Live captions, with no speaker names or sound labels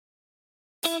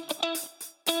You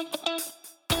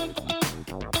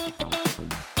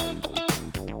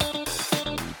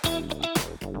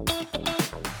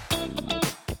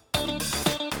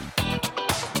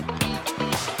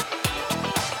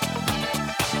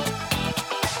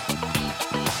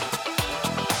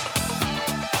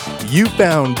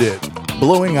found it.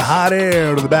 Blowing hot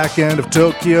air to the back end of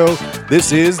Tokyo.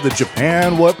 This is the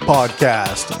Japan What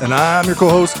Podcast. And I'm your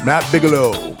co-host, Matt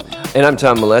Bigelow. And I'm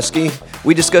Tom Molesky.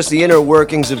 We discuss the inner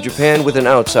workings of Japan with an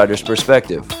outsider's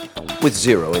perspective, with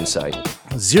zero insight.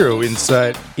 Zero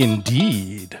insight,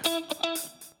 indeed.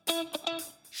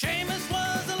 Sheamus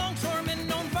was a longshoreman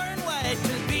known far and wide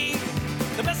to be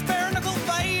the best bare knuckle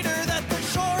fighter that the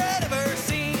shore had ever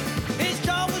seen. His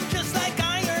jaw was just like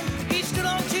iron, he stood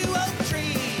on 2 oak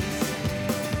trees.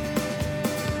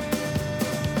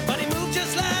 But he moved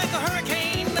just like a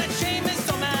hurricane, that Sheamus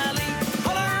O'Malley.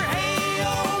 Holler, hey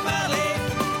O'Malley,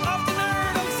 often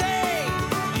heard him say,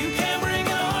 you can't bring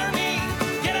an army,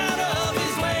 get out of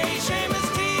his way. Sheamus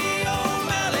T.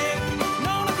 O'Malley,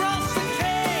 known across the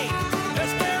K,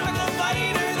 best bare knuckle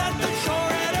fighter that the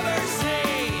shore had ever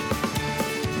seen.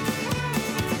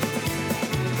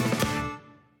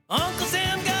 Uncle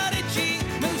Sam got itchy,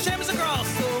 moved Sheamus across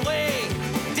the way.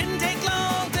 Didn't take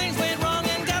long, things went wrong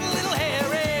and got a little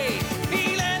hairy.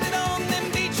 He landed on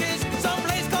them beaches,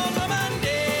 someplace called Normandy.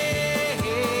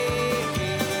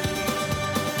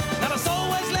 Not a soul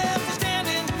was left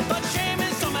standing, but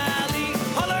Sheamus O'Malley.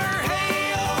 Holler,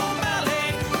 hey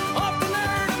O'Malley, often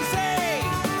heard him say,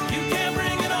 you can't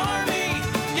bring an army,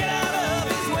 get out of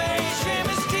his way.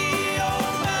 Sheamus T.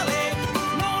 O'Malley,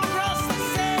 known across the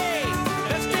sea,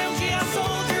 best damn GI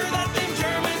soldier that them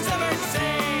Germans ever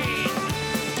seen.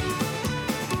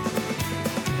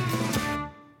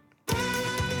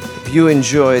 If you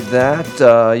enjoyed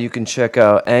that, you can check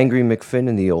out Angry McFinn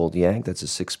and the Old Yank. That's a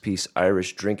 6-piece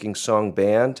Irish drinking song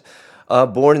band.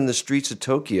 Born in the streets of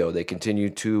Tokyo, they continue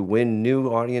to win new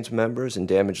audience members and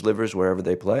damage livers wherever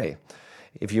they play.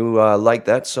 If you like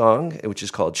that song, which is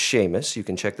called Sheamus, you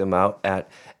can check them out at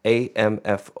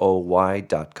amfoy.com.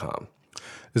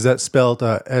 Is that spelled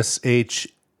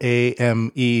S-H-A-M-E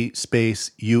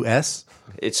space U-S?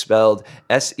 It's spelled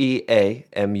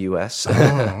S-E-A-M-U-S.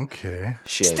 Oh, okay.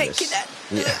 Sheamus.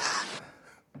 Yeah.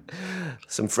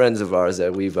 Some friends of ours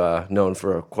that we've known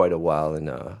for quite a while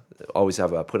and always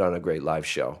have put on a great live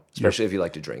show, especially if you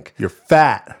like to drink. You're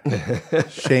fat.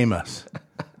 Sheamus.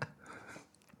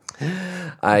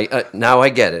 Now I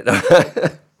get it.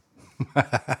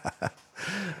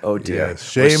 Oh dear. Yes,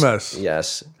 Sheamus.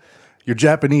 Yes. Your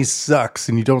Japanese sucks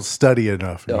and you don't study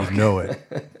enough and you know it.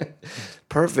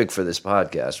 Perfect for this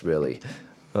podcast, really.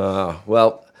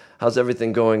 Well, how's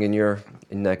everything going in your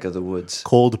neck of the woods?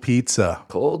 Cold pizza.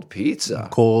 Cold pizza.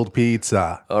 Cold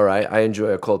pizza. All right, I enjoy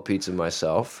a cold pizza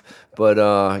myself. But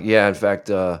yeah, in fact,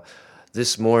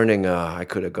 this morning I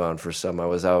could have gone for some. I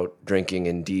was out drinking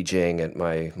and DJing at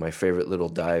my favorite little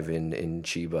dive-in in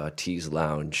Chiba, Tea's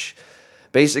Lounge.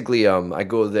 Basically, I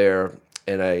go there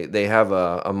and they have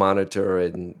a monitor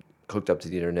and hooked up to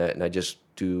the internet, and I just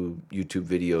do YouTube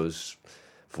videos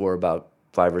for about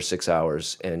 5 or 6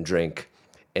 hours and drink.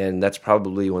 And that's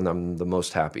probably when I'm the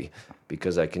most happy,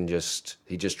 because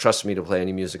he just trusts me to play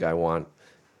any music I want.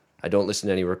 I don't listen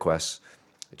to any requests.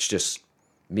 It's just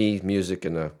me, music,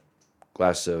 and a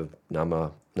glass of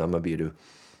Namabiru.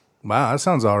 Wow, that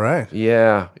sounds all right.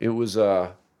 Yeah, it was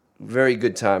a very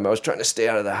good time. I was trying to stay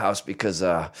out of the house because,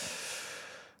 oh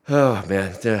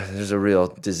man, there's a real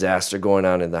disaster going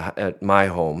on at my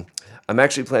home. I'm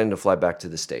actually planning to fly back to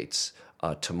the States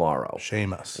tomorrow.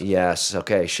 Shame us. Yes,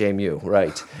 okay, shame you,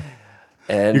 right.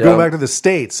 And You're going back to the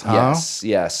States, huh?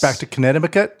 Yes. Back to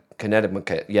Connecticut?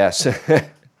 Connecticut, yes.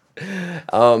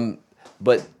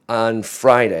 But on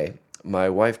Friday, my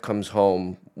wife comes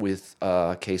home with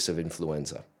a case of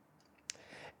influenza.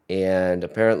 And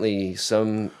apparently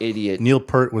some idiot... Neil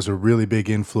Peart was a really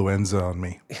big influenza on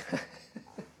me.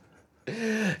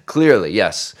 Clearly,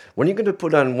 yes. When are you going to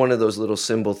put on one of those little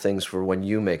symbol things for when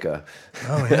you make a...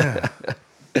 Oh, yeah.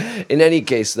 In any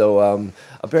case, though,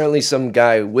 apparently some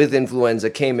guy with influenza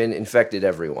came in, infected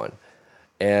everyone.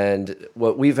 And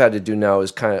what we've had to do now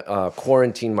is kind of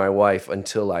quarantine my wife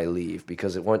until I leave,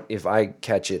 because if I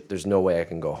catch it, there's no way I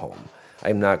can go home.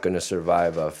 I'm not going to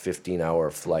survive a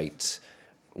 15-hour flight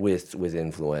with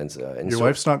influenza. And Your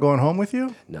wife's not going home with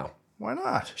you? No. Why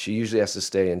not? She usually has to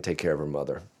stay and take care of her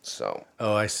mother. So.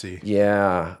 Oh, I see.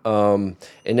 Yeah.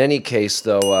 In any case,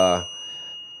 though,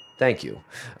 thank you.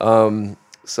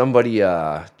 Somebody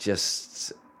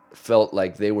just felt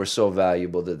like they were so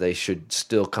valuable that they should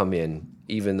still come in,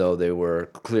 even though they were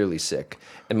clearly sick.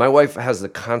 And my wife has the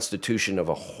constitution of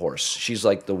a horse. She's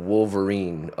like the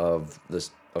Wolverine of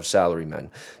salarymen.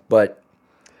 But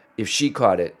if she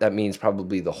caught it, that means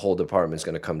probably the whole department's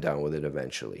going to come down with it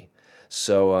eventually.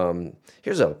 So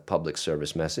here's a public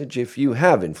service message. If you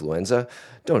have influenza,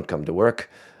 don't come to work.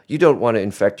 You don't want to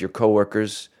infect your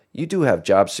coworkers. You do have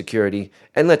job security.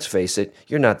 And let's face it,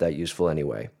 you're not that useful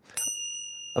anyway.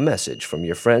 A message from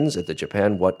your friends at the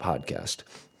Japan What podcast.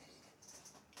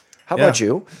 How about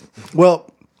you? Well,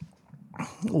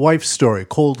 wife's story,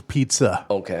 cold pizza.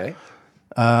 Okay.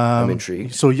 I'm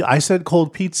intrigued. So I said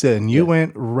cold pizza, and you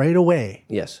went right away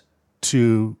Yes.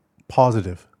 to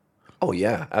positive. Oh,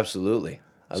 yeah, absolutely.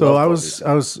 So love I cold was,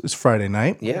 pizza. it's Friday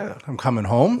night. Yeah. I'm coming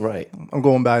home. Right. I'm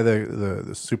going by the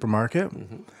supermarket.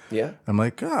 Yeah. I'm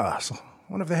like, so I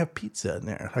wonder if they have pizza in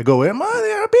there. I go in, they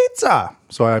have pizza.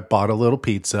 So I bought a little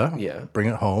pizza. Yeah. Bring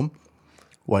it home.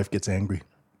 Wife gets angry.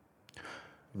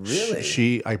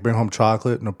 Really? I bring home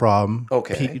chocolate, no problem.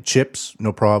 Okay. Chips,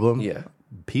 no problem. Yeah.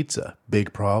 Pizza,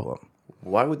 big problem.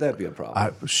 Why would that be a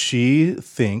problem? She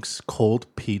thinks cold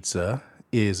pizza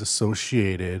is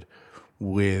associated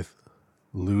with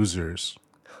losers.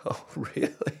 Oh,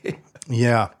 really?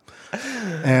 Yeah.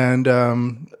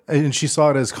 And she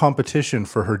saw it as competition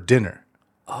for her dinner.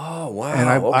 Oh, wow. And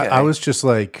okay. I was just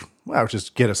like, well,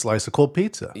 just get a slice of cold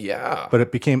pizza. Yeah. But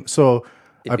it became, so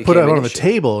I put became it an on the issue.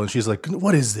 table, and she's like,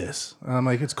 what is this? And I'm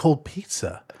like, it's cold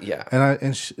pizza. Yeah.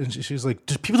 And she's like,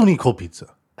 people don't eat cold pizza.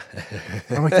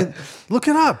 I'm like, look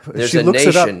it up. There's she a looks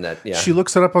it up. nation that- yeah. She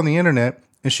looks it up on the internet,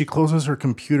 and she closes her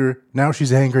computer. Now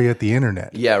she's angry at the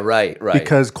internet. Yeah, right.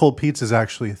 Because cold pizza is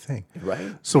actually a thing.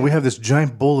 Right. So we have this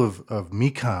giant bowl of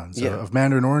mekons, Yeah. of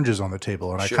mandarin oranges on the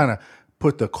table. And I kind of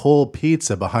put the cold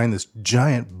pizza behind this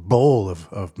giant bowl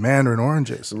of mandarin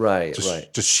oranges. Right, Just,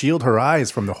 right. Just shield her eyes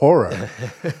from the horror.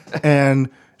 And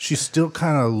she still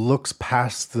kind of looks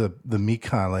past the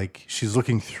mekon. Like she's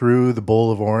looking through the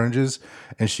bowl of oranges,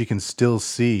 and she can still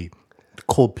see the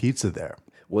cold pizza there.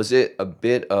 Was it a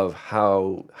bit of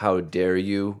how dare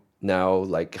you now?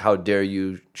 Like, how dare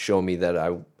you show me that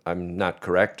I'm not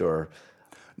correct? Or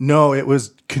No, it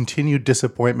was continued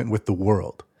disappointment with the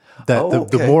world. That Oh,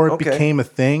 the okay, more it okay. became a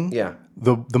thing, Yeah.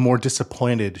 the more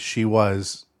disappointed she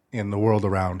was in the world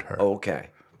around her. okay.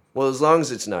 Well, as long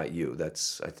as it's not you,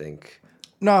 that's, I think.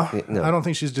 No, I don't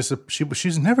think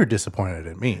she's never disappointed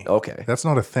in me. Okay. That's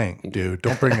not a thing, dude.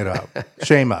 Don't bring it up.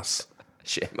 Shame us.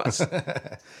 Shame us.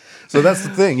 So that's the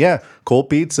thing. Yeah, cold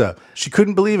pizza. She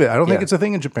couldn't believe it. I don't think Yeah. it's a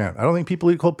thing in Japan. I don't think people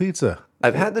eat cold pizza.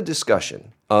 I've had the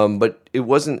discussion, but it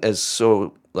wasn't as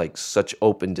such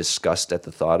open disgust at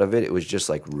the thought of it. It was just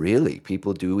like, really,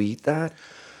 people do eat that?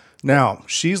 Now,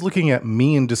 she's looking at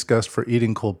me in disgust for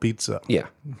eating cold pizza. Yeah.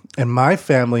 And my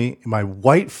family, my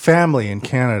white family in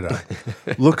Canada,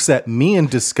 looks at me in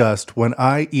disgust when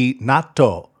I eat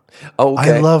natto. Oh,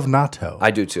 okay. I love natto. I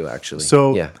do too, actually.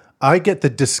 So yeah. I get the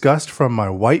disgust from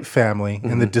my white family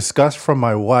and the disgust from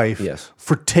my wife Yes.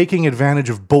 for taking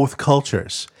advantage of both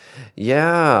cultures.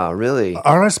 Yeah, really.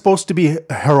 Aren't I supposed to be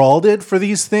heralded for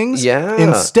these things? Yeah.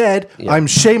 Instead, I'm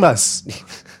Seamus.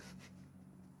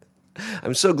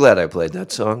 I'm so glad I played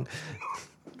that song.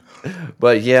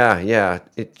 But yeah,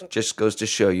 it just goes to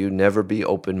show you never be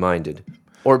open-minded.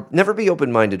 Or never be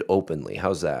open-minded openly.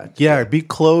 How's that? Yeah, be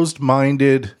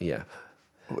closed-minded. Yeah.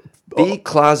 Be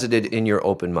closeted in your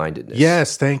open-mindedness.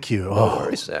 Yes, thank you. No Oh,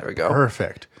 worries. There we go.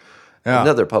 perfect. Yeah,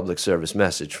 Another public service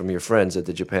message from your friends at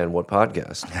the Japan What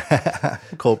podcast.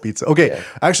 cold pizza. Okay,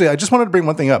 actually, I just wanted to bring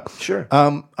one thing up. Sure.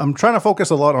 I'm trying to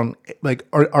focus a lot on like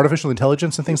artificial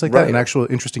intelligence and things like that, Right. and actual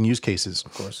interesting use cases.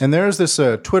 Of course. And there's this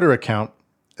Twitter account,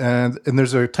 and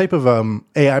there's a type of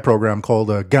AI program called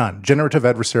GAN, Generative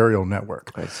Adversarial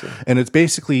Network. I see. And it's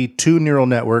basically two neural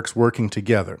networks working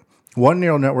together. One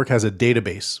neural network has a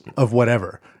database of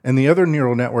whatever, and the other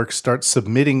neural network starts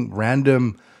submitting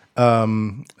random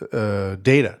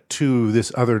data to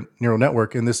this other neural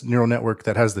network, and this neural network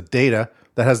that has the data,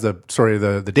 the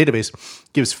database,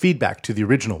 gives feedback to the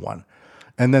original one.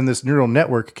 And then this neural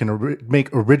network can make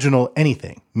original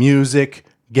anything, music,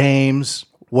 games,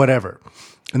 whatever.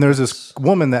 And there's this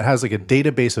woman that has like a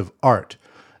database of art,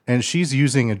 and she's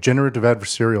using a generative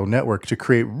adversarial network to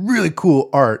create really cool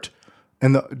art,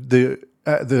 and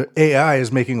the AI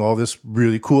is making all this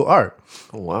really cool art.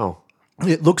 Oh, wow.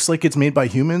 It looks like it's made by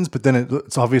humans, but then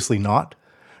it's obviously not,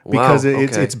 because Wow,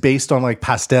 okay. it's based on like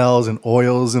pastels and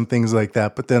oils and things like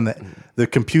that. But then the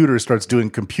computer starts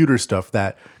doing computer stuff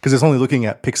because it's only looking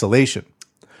at pixelation.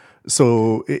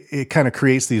 So it kind of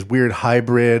creates these weird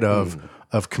hybrid of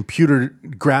computer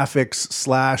graphics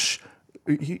 /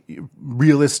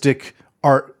 realistic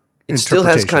art. It still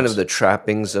has kind of interpretations. the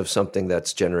trappings of something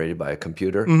that's generated by a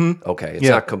computer. Okay, it's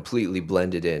Yeah. not completely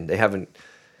blended in. They haven't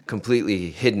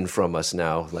completely hidden from us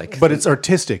now. Like, But it's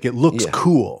artistic. It looks Yeah.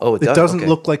 cool. Oh, it does? doesn't Okay.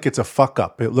 look like it's a fuck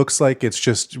up. It looks like it's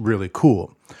just really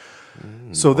cool.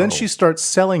 So then she starts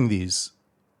selling these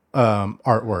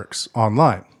artworks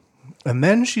online, and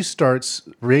then she starts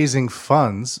raising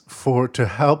funds to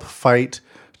help fight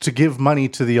to give money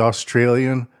to the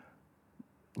Australian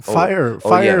fire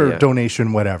yeah.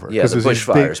 donation, whatever. Yeah, 'Cause the there's these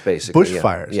bushfires, big basically, yeah.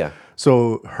 Bushfires. Yeah.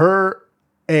 So her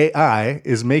AI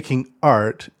is making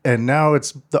art, and now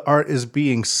the art is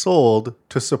being sold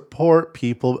to support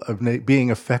people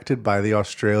being affected by the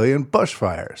Australian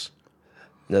bushfires.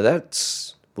 now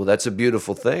that's a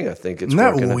beautiful thing. I think it's Isn't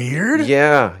that working. weird?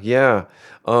 Yeah.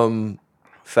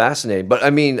 Fascinating. But I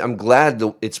mean, I'm glad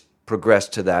that it's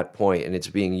progressed to that point and it's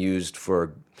being used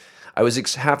for. I was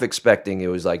half expecting it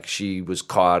was like she was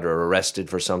caught or arrested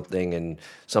for something and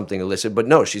something illicit, but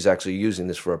no, she's actually using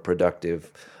this for a productive,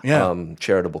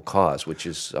 charitable cause, which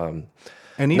is And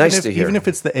even nice if to hear. even if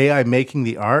it's the AI making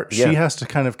the art, Yeah. she has to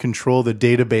kind of control the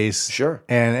database, Sure.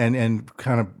 and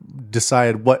kind of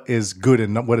decide what is good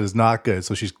and what is not good.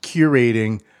 So she's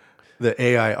curating the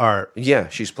AI art. Yeah,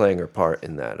 she's playing her part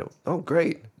in that. Oh,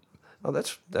 great. Oh,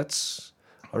 that's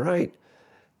all right.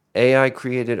 AI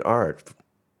created art.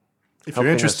 If Helping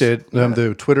you're us. interested,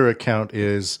 the Twitter account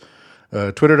is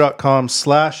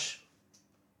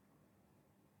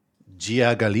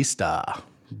twitter.com/Giagalista.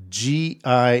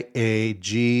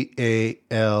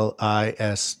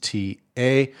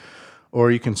 Giagalista.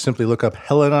 Or you can simply look up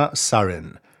Helena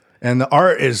Sarin. And the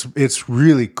art it's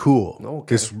really cool.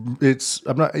 Okay. It's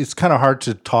kind of hard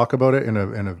to talk about it in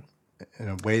a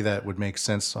way that would make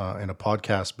sense in a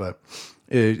podcast, but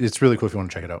it's really cool if you want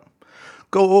to check it out.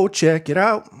 Go check it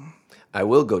out. I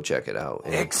will go check it out.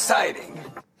 Exciting.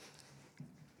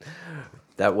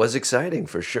 That was exciting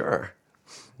for sure.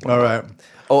 All right.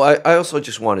 Oh, I also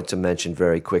just wanted to mention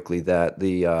very quickly that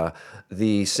the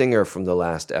singer from the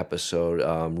last episode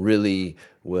really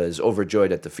was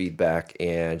overjoyed at the feedback,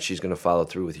 and she's going to follow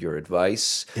through with your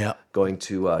advice. Yeah. Going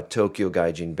to Tokyo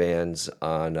Gaijin Bands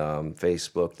on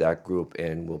Facebook, that group,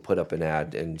 and we'll put up an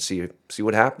ad and see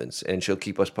what happens, and she'll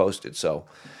keep us posted. So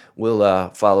we'll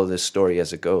follow this story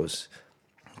as it goes.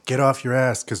 Get off your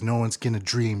ass, because no one's going to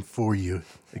dream for you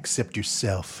except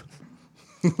yourself.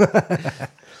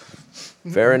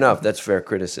 Fair enough. That's fair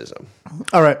criticism.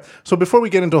 All right. So before we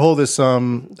get into all this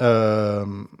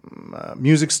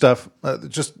music stuff,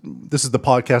 this is the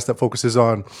podcast that focuses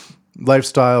on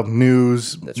lifestyle,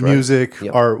 news, right. music,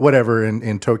 Yep. or whatever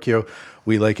in Tokyo.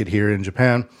 We like it here in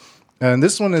Japan. And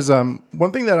this one is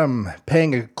one thing that I'm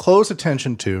paying a close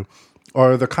attention to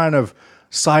are the kind of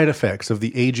side effects of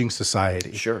the aging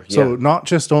society. Sure, So yeah. not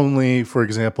just only, for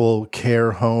example,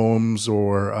 care homes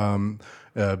or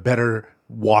better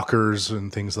walkers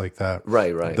and things like that.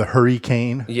 Right. The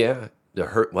hurricane. Yeah.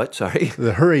 What? Sorry.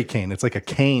 The hurricane. It's like a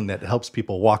cane that helps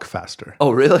people walk faster.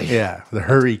 Oh, really? Yeah, the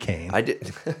hurricane. I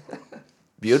did.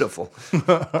 Beautiful.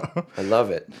 I love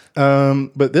it.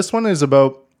 But this one is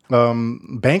about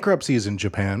bankruptcies in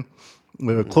Japan,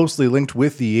 closely linked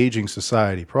with the aging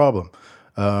society problem.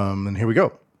 And here we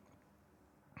go.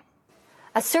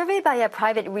 A survey by a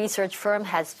private research firm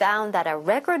has found that a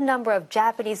record number of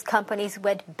Japanese companies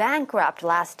went bankrupt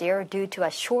last year due to a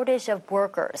shortage of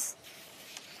workers.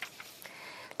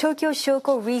 Tokyo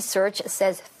Shoko Research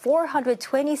says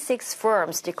 426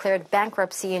 firms declared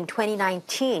bankruptcy in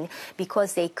 2019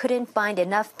 because they couldn't find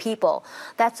enough people.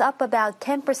 That's up about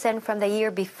 10% from the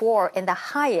year before and the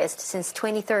highest since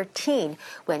 2013,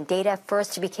 when data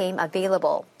first became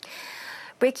available.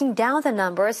 Breaking down the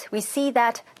numbers, we see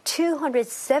that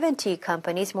 270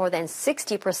 companies, more than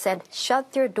 60%,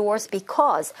 shut their doors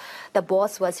because the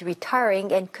boss was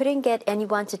retiring and couldn't get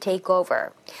anyone to take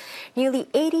over. Nearly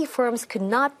 80 firms could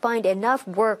not find enough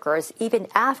workers even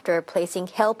after placing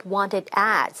help-wanted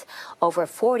ads. Over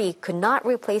 40 could not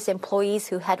replace employees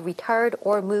who had retired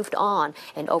or moved on,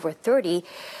 and over 30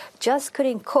 just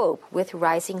couldn't cope with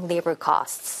rising labor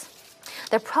costs.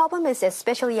 The problem is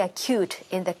especially acute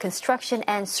in the construction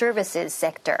and services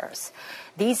sectors.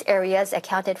 These areas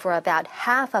accounted for about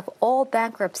half of all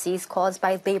bankruptcies caused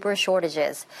by labor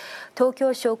shortages.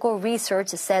 Tokyo Shoko Research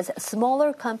says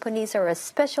smaller companies are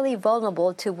especially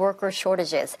vulnerable to worker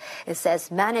shortages. It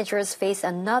says managers face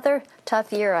another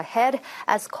tough year ahead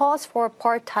as costs for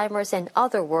part-timers and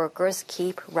other workers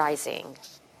keep rising.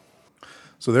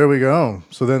 So there we go.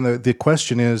 So then the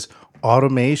question is,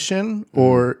 automation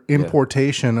or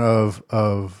importation of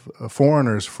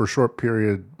foreigners for short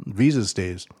period visa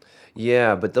stays.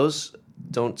 Yeah, but those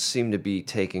don't seem to be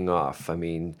taking off. I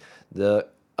mean,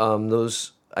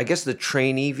 those I guess the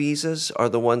trainee visas are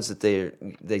the ones that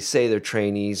they say they're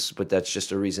trainees, but that's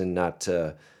just a reason not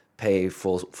to pay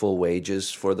full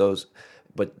wages for those.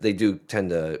 But they do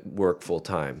tend to work full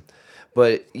time.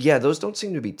 But yeah, those don't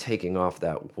seem to be taking off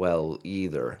that well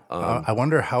either. I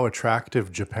wonder how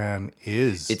attractive Japan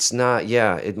is. It's not.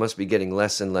 Yeah, it must be getting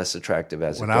less and less attractive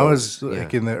as when it I goes. was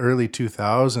like in the early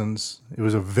 2000s, it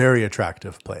was a very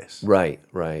attractive place. Right,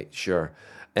 sure.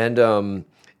 And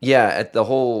yeah, at the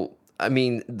whole, I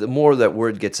mean, the more that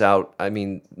word gets out, I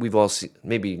mean, we've all seen,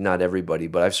 maybe not everybody,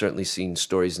 but I've certainly seen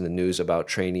stories in the news about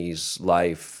trainees'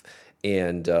 life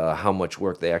and how much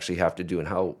work they actually have to do and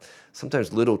how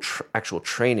sometimes little actual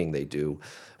training they do.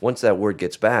 Once that word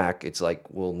gets back, it's like,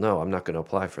 well, no, I'm not going to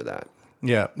apply for that.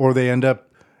 Yeah, or they end up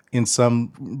in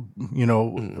some,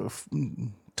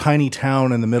 tiny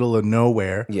town in the middle of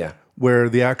nowhere. Yeah. Where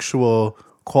the actual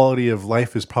quality of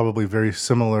life is probably very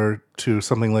similar to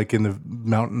something like in the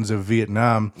mountains of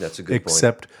Vietnam. That's a good point.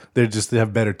 Except they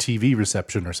have better TV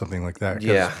reception or something like that. 'Cause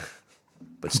Yeah.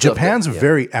 But still, Japan's yeah.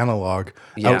 very analog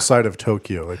outside of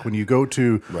Tokyo. Like when you go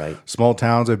to Right. small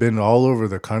towns, I've been all over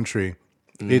the country.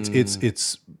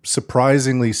 It's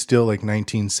surprisingly still like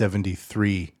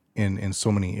 1973 in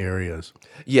so many areas.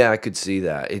 Yeah, I could see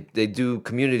that.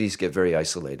 Communities get very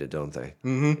isolated, don't they?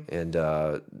 Mm-hmm.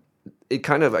 And it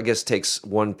kind of, I guess, takes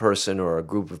one person or a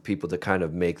group of people to kind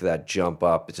of make that jump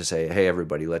up to say, hey,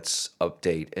 everybody, let's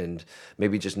update. And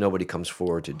maybe just nobody comes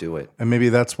forward to do it. And maybe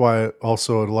that's why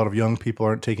also a lot of young people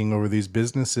aren't taking over these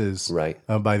businesses Right.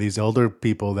 By these elder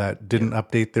people that didn't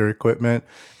update their equipment.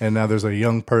 And now there's a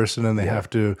young person and they have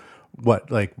to,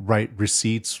 write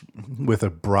receipts with a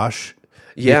brush.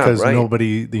 Yeah, because right.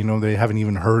 nobody, they haven't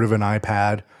even heard of an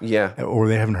iPad. Yeah. Or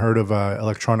they haven't heard of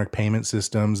electronic payment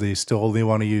systems. They still only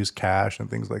want to use cash and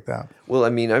things like that. Well, I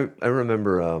mean, I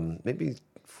remember maybe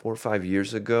 4 or 5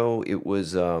 years ago, it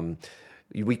was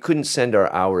we couldn't send our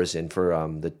hours in for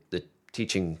the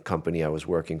teaching company I was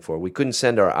working for. We couldn't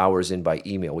send our hours in by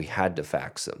email. We had to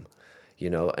fax them,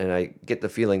 and I get the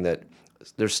feeling that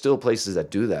there's still places that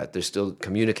do that. They still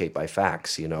communicate by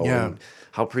fax, Yeah. And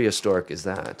how prehistoric is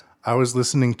that? I was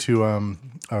listening to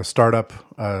a startup.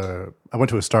 I went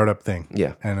to a startup thing.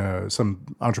 Yeah. And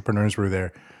some entrepreneurs were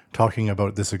there talking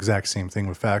about this exact same thing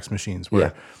with fax machines, where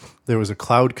Yeah. there was a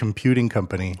cloud computing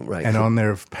company, Right. and on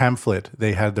their pamphlet,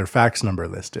 they had their fax number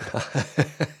listed.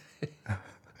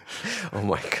 Oh,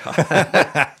 my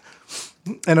God.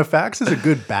 And a fax is a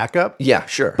good backup. Yeah,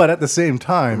 sure. But at the same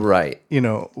time, Right.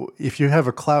 If you have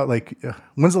a cloud,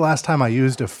 when's the last time I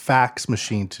used a fax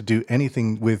machine to do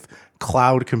anything with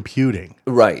cloud computing?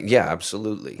 Right. Yeah,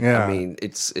 absolutely. Yeah. I mean,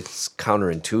 it's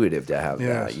counterintuitive to have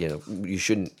Yes. that. You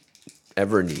shouldn't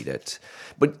ever need it.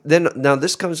 But then now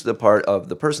this comes to the part of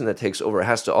the person that takes over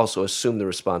has to also assume the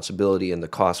responsibility and the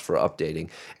cost for updating.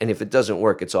 And if it doesn't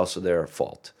work, it's also their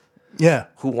fault. Yeah.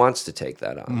 Who wants to take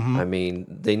that on? I mean,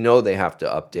 they know they have to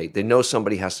update. They know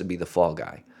somebody has to be the fall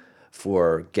guy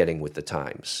for getting with the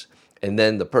times. And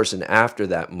then the person after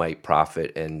that might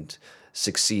profit and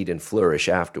succeed and flourish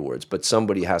afterwards. But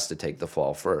somebody has to take the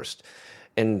fall first.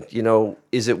 And,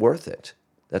 is it worth it?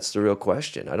 That's the real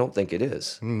question. I don't think it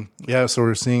is. Yeah, so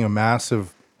we're seeing a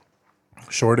massive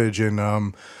shortage in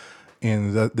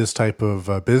this type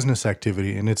of business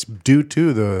activity, and it's due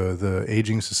to the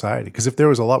aging society. Because if there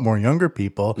was a lot more younger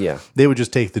people, Yeah. they would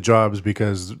just take the jobs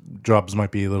because jobs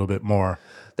might be a little bit more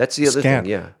That's the other scant.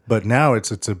 thing, yeah. But now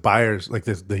it's a buyers, like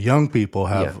the young people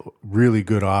have Yeah. really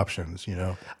good options.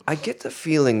 I get the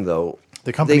feeling, though.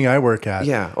 The company I work at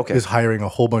Yeah, okay. is hiring a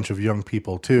whole bunch of young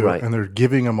people too. Right. And they're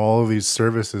giving them all of these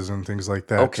services and things like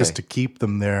that Okay. just to keep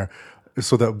them there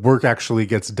so that work actually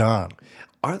gets done.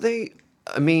 Are they?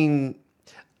 I mean,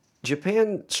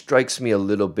 Japan strikes me a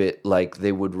little bit like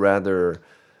they would rather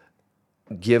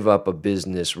give up a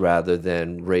business rather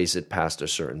than raise it past a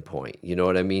certain point. You know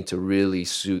what I mean? To really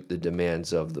suit the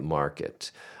demands of the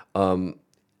market.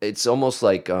 It's almost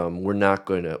like we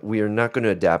are not gonna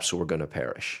adapt, so we're gonna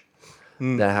perish.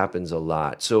 That happens a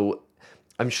lot. So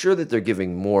I'm sure that they're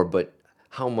giving more, but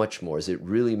how much more? Is it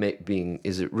really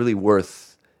is it really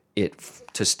worth it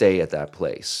to stay at that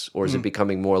place? Or is it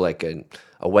becoming more like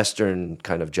a Western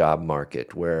kind of job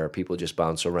market where people just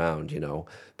bounce around,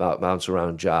 bounce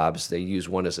around jobs. They use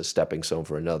one as a stepping stone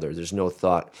for another. There's no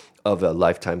thought of a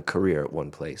lifetime career at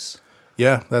one place.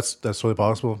 Yeah, that's really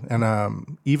possible.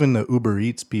 And even the Uber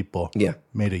Eats people Yeah.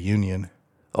 made a union,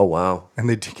 Oh, wow. and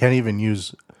they can't even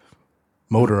use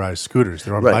motorized scooters.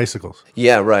 They're on Right. bicycles.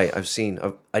 Yeah, right.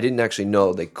 I didn't actually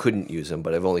know they couldn't use them,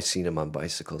 but I've only seen them on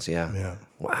bicycles. Yeah. Yeah.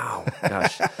 Wow.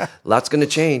 Gosh. Lots going to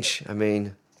change. I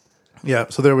mean, Yeah,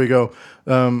 so there we go.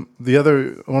 One of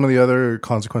the other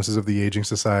consequences of the aging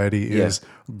society is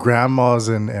grandmas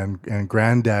and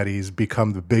granddaddies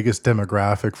become the biggest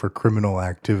demographic for criminal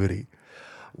activity.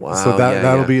 Wow. So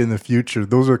that'll be in the future.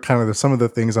 Those are kind of some of the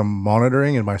things I'm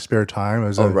monitoring in my spare time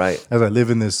as I live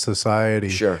in this society.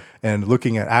 Sure. And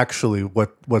looking at actually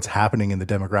what's happening in the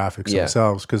demographics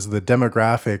themselves, because the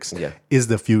demographics is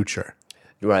the future.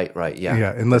 Right, yeah.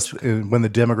 Yeah, unless when the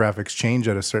demographics change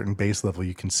at a certain base level,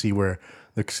 you can see where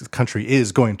the country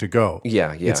is going to go.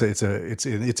 Yeah. It's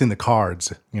in the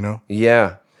cards, you know.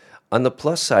 Yeah. On the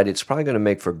plus side, it's probably going to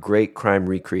make for great crime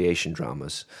recreation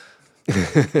dramas.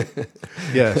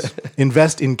 Yes,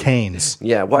 invest in canes.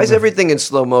 Yeah, why is everything in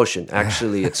slow motion?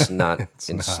 Actually, it's not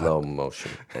slow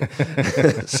motion.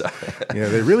 Sorry. Yeah,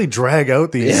 they really drag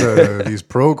out these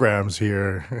programs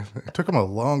here. It took them a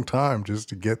long time just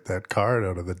to get that card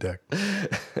out of the deck.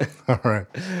 All right,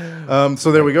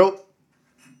 so there we go.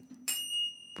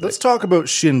 Let's talk about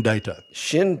Shindaita.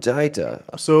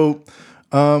 Shindaita. So,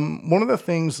 one of the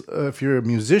things, if you're a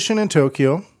musician in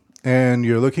Tokyo and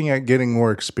you're looking at getting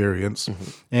more experience,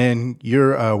 and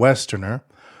you're a Westerner,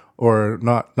 or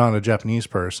not a Japanese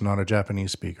person, not a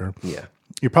Japanese speaker,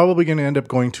 you're probably going to end up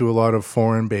going to a lot of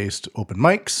foreign-based open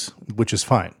mics, which is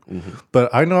fine.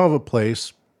 But I know of a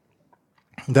place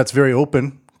that's very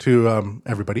open to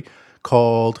everybody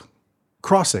called Bar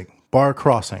Crossing. Bar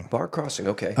Crossing,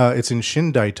 okay. It's in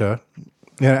Shindaita.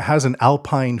 And it has an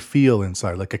alpine feel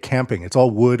inside, like a camping. It's all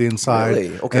wood inside.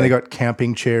 Really? Okay. And they got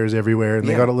camping chairs everywhere, and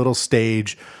they got a little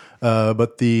stage.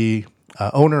 But the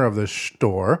owner of the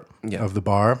store, of the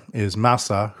bar, is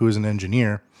Masa, who is an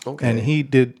engineer. Okay. And he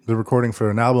did the recording for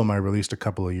an album I released a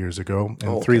couple of years ago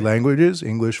in 3 languages,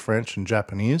 English, French, and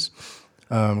Japanese,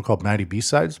 called Maddie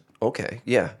B-Sides. Okay,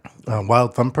 yeah.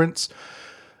 Wild Thumbprints.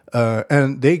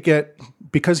 And they get,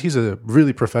 because he's a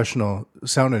really professional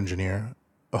sound engineer,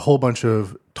 a whole bunch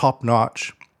of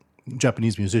top-notch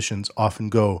Japanese musicians often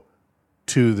go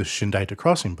to the Shindaita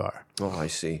Crossing Bar. Oh, I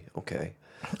see. Okay.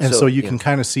 And so you can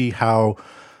kind of see how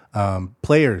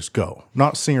players go,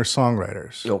 not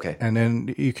singer-songwriters. Okay. And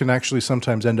then you can actually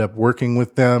sometimes end up working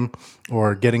with them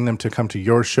or getting them to come to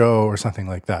your show or something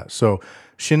like that. So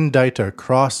Shindaita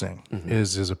Crossing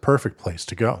is a perfect place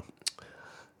to go.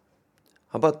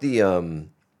 How about the...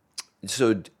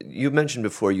 So you mentioned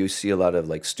before you see a lot of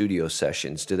like studio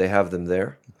sessions. Do they have them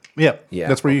there? Yeah. Yeah,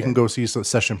 That's where you can go see some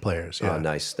session players. Yeah. Oh,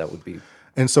 nice. That would be...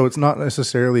 And so it's not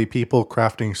necessarily people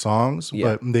crafting songs,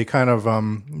 but they kind of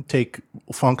take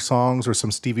funk songs or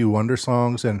some Stevie Wonder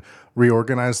songs and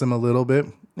reorganize them a little bit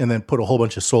and then put a whole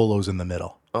bunch of solos in the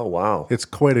middle. Oh, wow. It's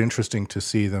quite interesting to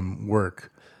see them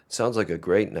work. Sounds like a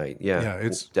great night. Yeah. Yeah,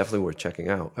 it's definitely worth checking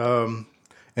out.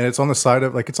 and it's on the side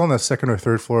of, like, it's on the second or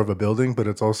third floor of a building, but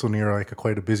it's also near like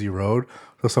quite a busy road.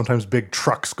 So sometimes big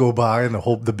trucks go by and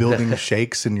the building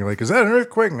shakes, and you're like, "Is that an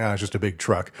earthquake?" Nah, it's just a big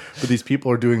truck. But these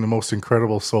people are doing the most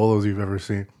incredible solos you've ever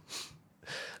seen.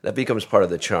 That becomes part of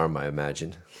the charm, I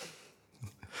imagine.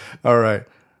 All right.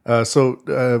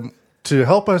 So to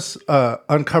help us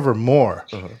uncover more.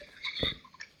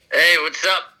 Hey, what's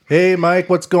up? Hey, Mike,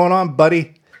 what's going on,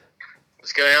 buddy?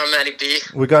 What's going on, Matty B?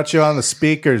 We got you on the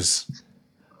speakers.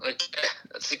 Okay,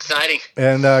 that's exciting.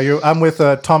 And I'm with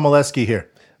Tom Molesky here.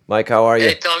 Mike, how are you?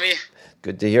 Hey, Tommy.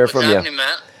 Good to hear What's from happening, you.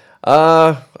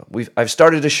 Matt? I've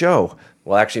started a show.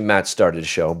 Well, actually, Matt started a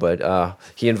show, but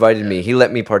he invited me. He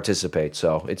let me participate,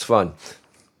 so it's fun.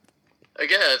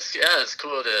 Okay, it's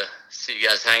cool to see you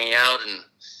guys hanging out and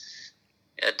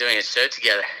doing a show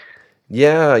together.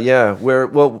 Yeah.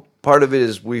 Well, part of it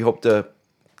is we hope to,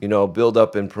 build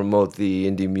up and promote the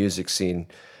indie music scene.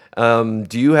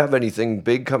 Do you have anything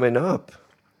big coming up?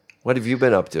 What have you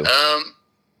been up to?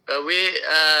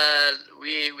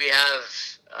 We have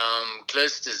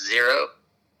close to zero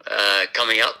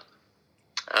coming up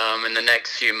in the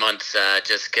next few months,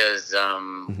 just because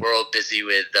we're all busy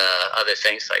with other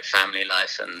things like family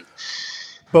life and.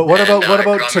 But what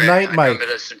about tonight, Mike?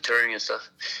 There's some touring and stuff.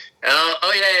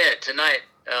 Tonight.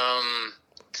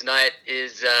 Tonight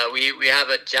is we have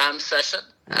a jam session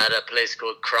at a place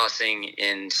called Crossing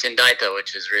in Shindaita,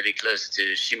 which is really close to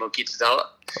Shimokitazawa.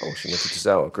 Oh,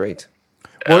 Shimokitazawa, great.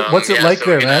 What's it like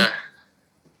there, man?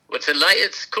 What's it like?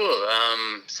 It's cool.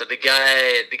 So the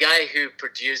guy who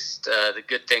produced the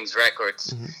Good Things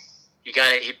records,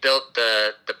 he built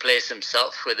the place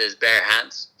himself with his bare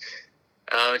hands.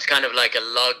 It's kind of like a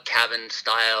log cabin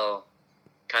style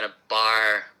kind of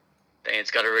bar thing.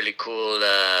 It's got a really cool,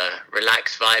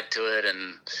 relaxed vibe to it,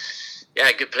 and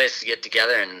a good place to get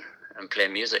together and play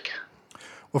music.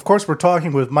 Of course, we're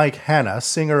talking with Mike Hanna,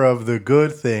 singer of The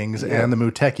Good Things and the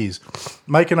Mutekis.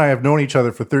 Mike and I have known each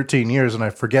other for 13 years, and I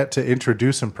forget to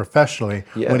introduce him professionally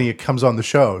when he comes on the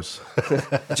shows.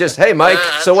 Just, hey, Mike,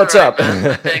 so what's all right, up?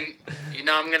 man. I think,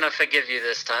 I'm going to forgive you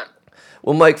this time.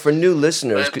 Well, Mike, for new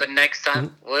listeners... But next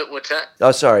time, what's that?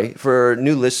 Oh, sorry. For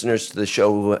new listeners to the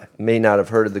show who may not have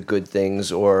heard of The Good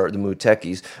Things or the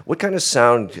Mutekis, what kind of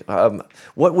sound, how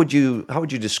would you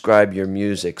describe your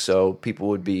music so people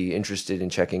would be interested in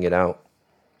checking it out?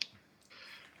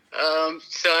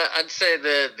 So I'd say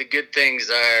the good things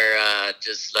are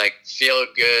just like feel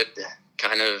good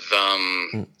kind of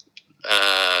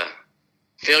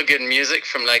feel good music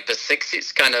from like the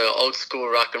 60s, kind of old school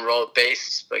rock and roll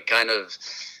bass, but kind of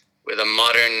with a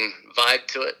modern vibe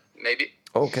to it, maybe.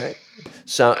 Okay.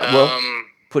 So,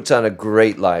 puts on a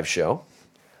great live show.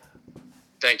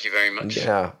 Thank you very much.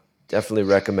 Yeah,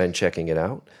 definitely recommend checking it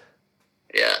out.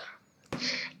 Yeah.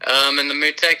 And the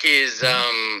Mutekis,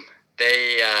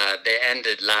 they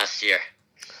ended last year.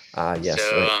 Yes.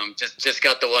 So Right. just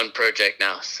got the one project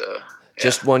now. So yeah.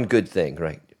 Just one good thing,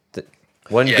 right?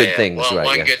 One good thing, right?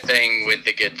 One yeah. good thing with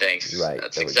the good things. Right.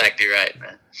 That's There we exactly right,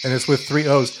 man. And it's with 3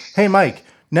 O's. Hey, Mike,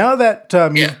 now that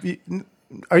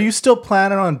are you still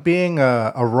planning on being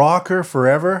a rocker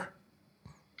forever?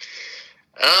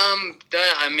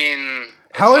 I mean,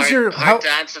 How it's is your- hard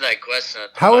to answer that question?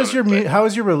 At the How has moment, how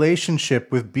has your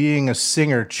relationship with being a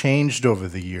singer changed over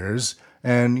the years?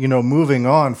 And moving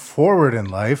on forward in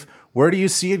life, where do you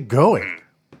see it going?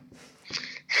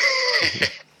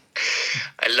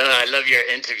 I love your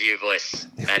interview voice,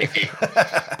 Matty B.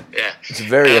 Yeah, It's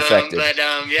very effective. But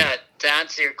yeah, to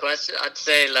answer your question, I'd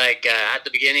say like at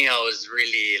the beginning I was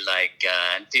really like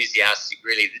enthusiastic,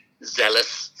 really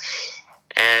zealous,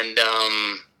 and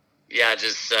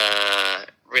just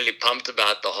really pumped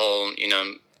about the whole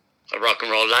rock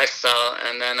and roll lifestyle.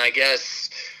 And then I guess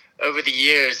over the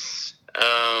years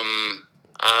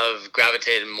I've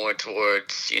gravitated more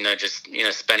towards just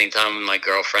spending time with my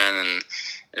girlfriend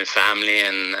and family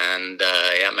and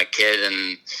my kid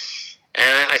and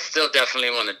I still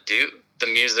definitely want to do the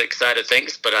music side of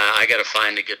things, but I got to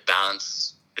find a good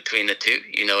balance between the two.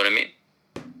 You know what I mean?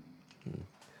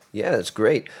 Yeah, that's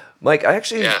great. Mike, I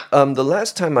actually, the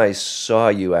last time I saw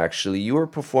you, actually, you were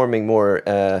performing more,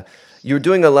 you were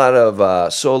doing a lot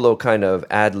of solo kind of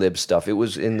ad-lib stuff. It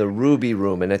was in the Ruby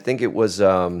Room, and I think it was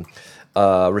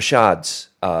Rashad's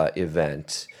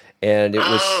event. And it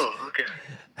was... Oh, okay.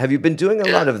 Have you been doing a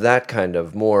lot of that kind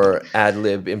of more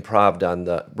ad-lib, improv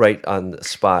on the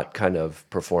spot kind of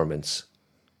performance?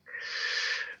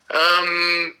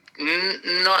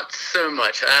 Not so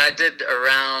much. I did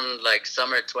around like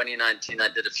summer 2019. I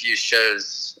did a few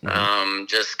shows,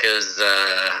 just because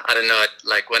I don't know.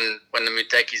 Like when the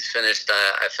Mutekis finished,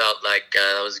 I felt like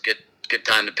that was a good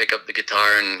time to pick up the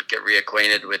guitar and get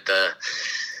reacquainted with the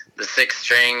sixth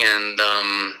string. And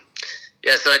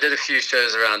so I did a few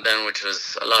shows around then, which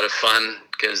was a lot of fun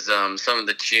because some of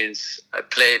the tunes I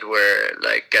played were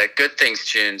like Good Things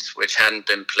tunes, which hadn't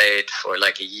been played for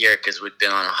like a year because we'd been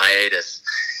on a hiatus.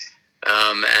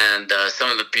 And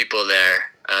some of the people there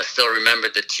still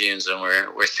remembered the tunes and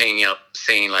were singing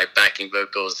like backing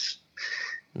vocals,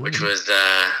 which was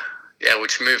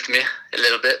which moved me a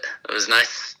little bit. It was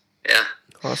nice. Yeah.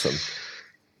 Awesome.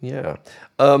 Yeah.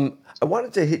 I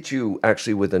wanted to hit you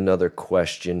actually with another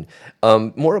question,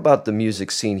 more about the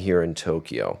music scene here in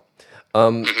Tokyo.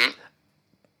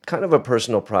 Kind of a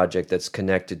personal project that's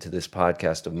connected to this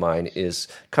podcast of mine is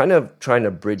kind of trying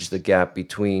to bridge the gap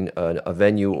between a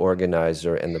venue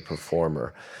organizer and the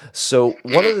performer. So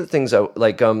one of the things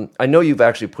I know you've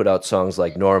actually put out songs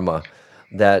like Norma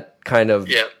that kind of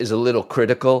is a little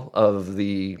critical of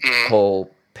the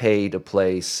whole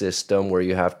pay-to-play system where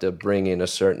you have to bring in a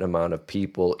certain amount of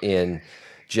people in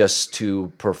just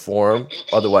to perform,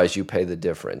 otherwise you pay the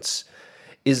difference.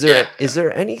 Is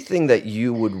there anything that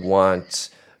you would want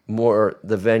more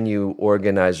the venue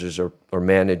organizers or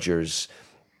managers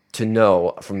to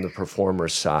know from the performer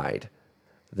side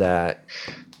that...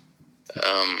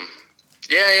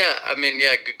 I mean,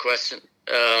 good question.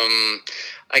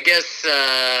 I guess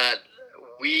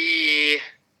we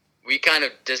kind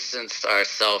of distanced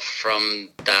ourselves from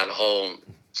that whole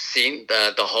scene,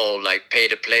 the whole like pay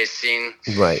to play scene.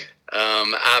 Right.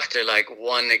 After like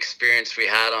one experience we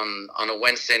had on a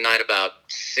Wednesday night about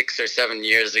 6 or 7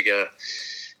 years ago,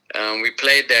 we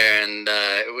played there and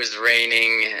it was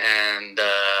raining and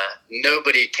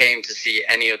nobody came to see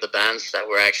any of the bands that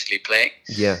were actually playing.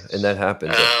 Yeah, and that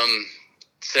happens.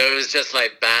 So it was just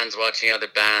like bands watching other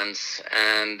bands,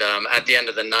 and at the end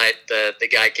of the night, the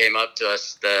guy came up to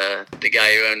us, the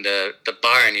guy who owned the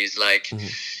bar, and he's like,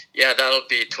 "Yeah, that'll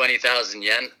be 20,000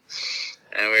 yen,"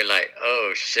 and we're like,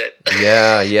 "Oh shit!"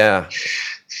 Yeah, yeah.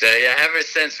 So yeah, ever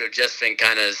since we've just been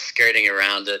kind of skirting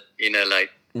around it, like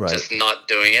Right. just not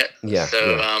doing it. Yeah,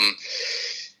 So yeah.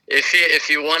 if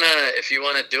you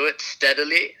wanna do it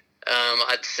steadily.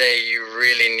 I'd say you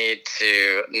really need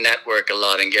to network a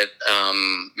lot and get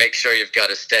make sure you've got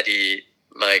a steady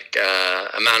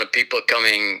amount of people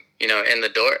coming in the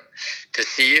door to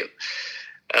see you,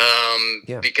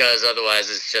 Yeah. because otherwise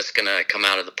it's just gonna come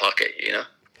out of the pocket.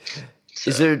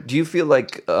 Do you feel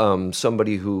like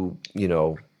somebody who,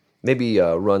 maybe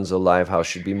runs a live house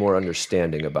should be more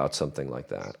understanding about something like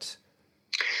that?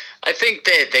 I think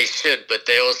they should, but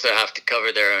they also have to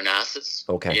cover their own asses.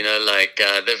 Okay.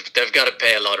 They've got to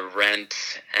pay a lot of rent,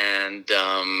 and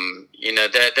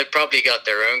they've probably got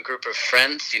their own group of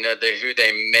friends, who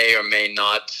they may or may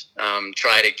not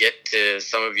try to get to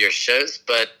some of your shows.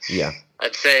 But Yeah.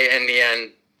 I'd say in the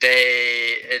end,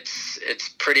 it's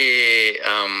pretty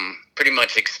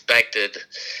much expected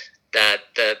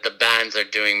that the bands are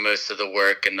doing most of the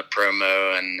work and the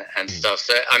promo and stuff.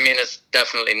 So I mean, it's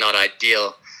definitely not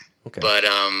ideal. Okay. But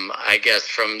I guess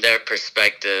from their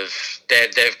perspective,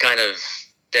 they've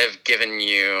given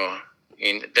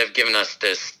us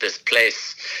this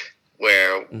place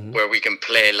where we can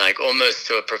play like almost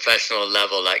to a professional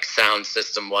level, like sound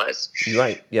system wise.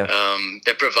 Right. Yeah.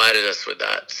 They provided us with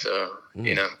that, so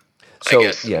So, I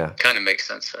guess yeah. kind of makes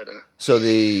sense. I don't know. So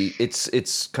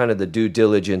it's kind of the due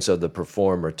diligence of the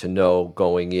performer to know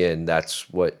going in that's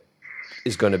what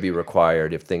is going to be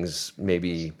required if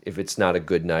it's not a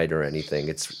good night or anything.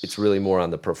 It's really more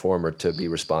on the performer to be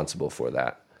responsible for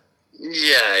that.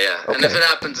 Yeah. And if Okay. it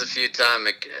happens a few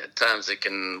times, it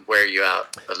can wear you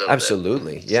out a little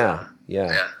Absolutely. Yeah. bit.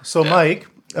 Yeah. So, Yeah. Mike,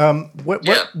 what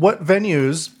Yeah. what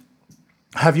venues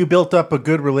have you built up a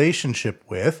good relationship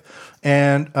with,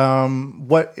 and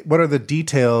what are the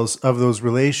details of those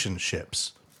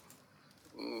relationships?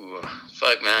 Ooh,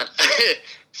 fuck, man.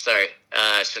 Sorry,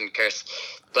 I shouldn't curse.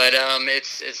 But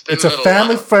it's been It's a a little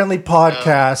family-friendly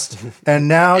podcast, and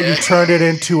now you turned it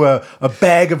into a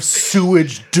bag of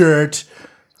sewage dirt.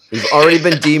 We've already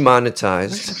been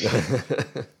demonetized.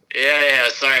 Yeah.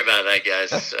 Sorry about that,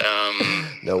 guys.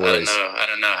 No worries. I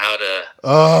don't know how to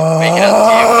make it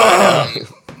up to you,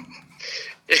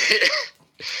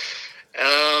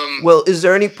 but Well, is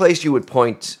there any place you would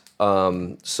point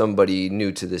somebody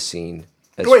new to the scene?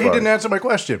 Wait, he didn't answer my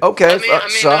question. Okay, I mean,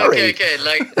 sorry. okay.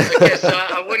 So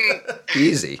I wouldn't.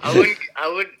 Easy.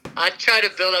 I'd try to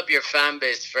build up your fan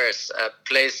base first.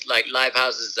 Place like live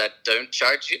houses that don't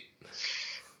charge you.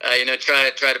 Try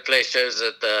to play shows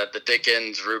at the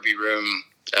Dickens, Ruby Room,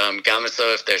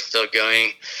 Gamaso if they're still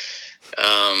going,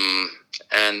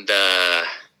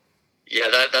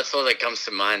 that's all that comes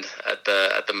to mind at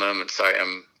the moment. Sorry,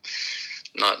 I'm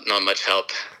not much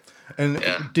help. And,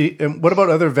 Yeah. and what about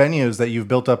other venues that you've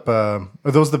built up? Are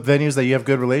those the venues that you have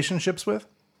good relationships with?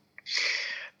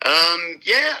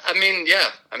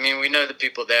 I mean, we know the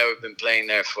people there. We've been playing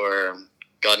there for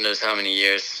God knows how many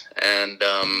years, and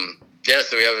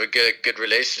so we have a good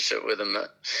relationship with them.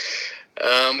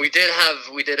 We did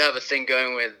have a thing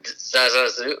going with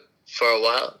Zazazu for a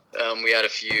while. We had a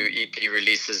few EP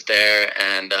releases there,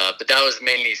 and but that was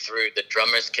mainly through the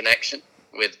drummer's connection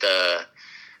with the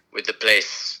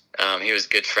place. He was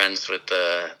good friends with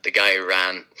the guy who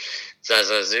ran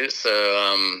Zazazu.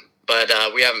 So, but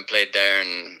we haven't played there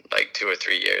in like 2 or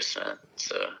 3 years.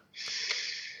 So,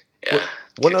 yeah.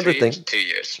 One other thing. 2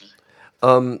 years.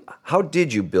 How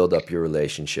did you build up your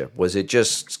relationship? Was it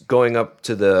just going up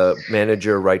to the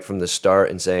manager right from the start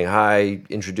and saying hi,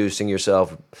 introducing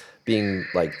yourself, being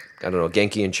like, I don't know,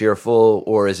 Genki and cheerful?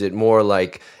 Or is it more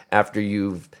like after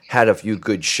you've had a few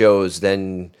good shows,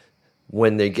 then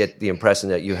when they get the impression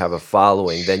that you have a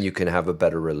following, then you can have a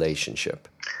better relationship?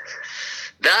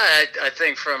 I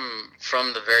think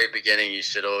from the very beginning, you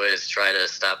should always try to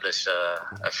establish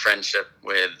a friendship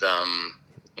with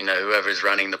whoever's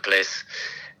running the place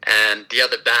and the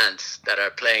other bands that are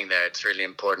playing there. It's really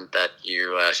important that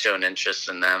you show an interest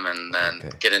in them and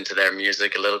then get into their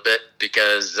music a little bit,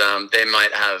 because they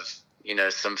might have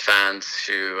some fans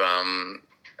who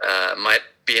might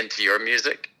be into your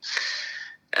music,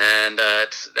 and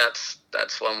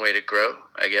that's one way to grow,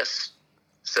 I guess.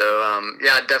 So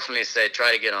I'd definitely say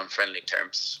try to get on friendly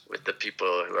terms with the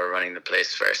people who are running the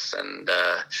place first, and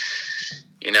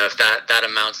if that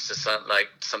amounts to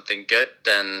something good,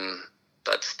 then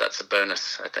that's a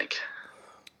bonus, I think.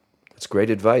 It's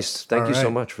great advice. Thank you so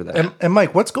right. much for that. And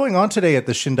Mike, what's going on today at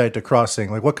the Shindaita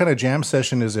Crossing? Like, what kind of jam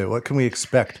session is it? What can we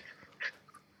expect?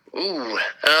 Ooh,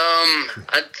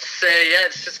 I'd say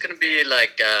it's just gonna be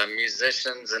like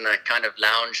musicians in a kind of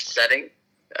lounge setting,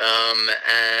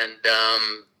 and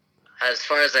as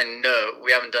far as I know,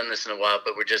 we haven't done this in a while,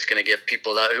 but we're just gonna get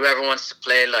people out. Whoever wants to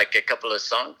play like a couple of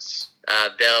songs,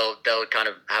 they'll kind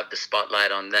of have the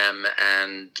spotlight on them,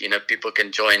 and people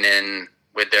can join in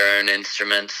with their own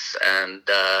instruments, and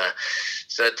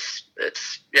so it's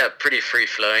pretty free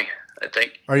flowing, I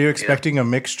think. Are you expecting a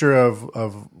mixture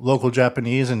of local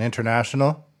Japanese and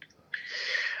international?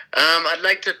 I'd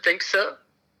like to think so.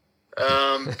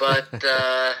 But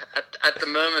at the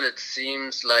moment, it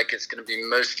seems like it's going to be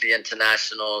mostly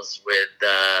internationals with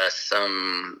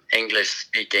some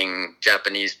English-speaking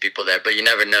Japanese people there. But you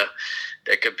never know.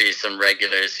 There could be some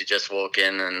regulars who just walk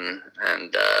in, and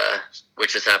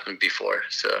which has happened before.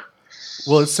 So,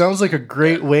 well, it sounds like a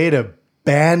great way to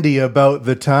bandy about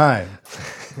the time.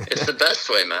 it's the best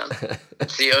way, man.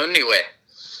 It's the only way.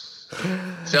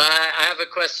 So I have a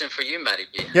question for you, Matty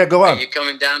B. Yeah, go on. Are you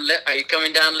coming down? Are you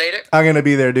coming down later? I'm gonna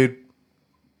be there, dude.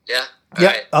 Yeah. Yeah,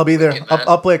 All right. I'll be there. Okay, man.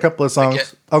 I'll play a couple of songs. Okay.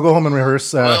 I'll go home and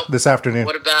rehearse Well, this afternoon.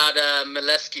 What about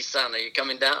Mileski-san? Are you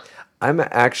coming down? I'm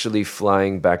actually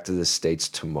flying back to the States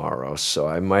tomorrow, so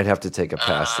I might have to take a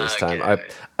pass this time. okay.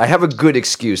 I have a good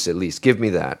excuse, at least. Give me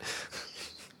that.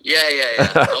 Yeah.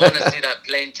 I want to see that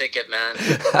plane ticket, man.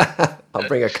 I'll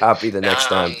bring a copy the next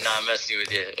time. I'm messing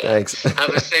with you. Yeah. Thanks. Have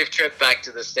a safe trip back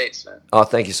to the States, man. Oh,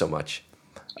 thank you so much.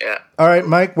 Yeah. All right,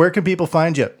 Mike, where can people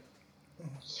find you?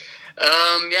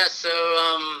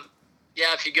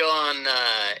 If you go on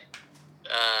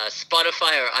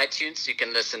Spotify or iTunes, you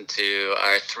can listen to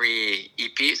our 3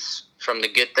 EPs from The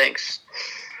Good Things.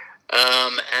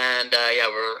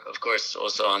 We're of course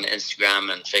also on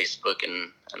Instagram and Facebook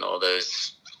and all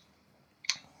those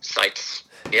sites.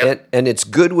 Yep. And it's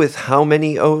good with how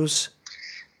many O's?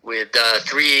 With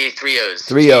three O's.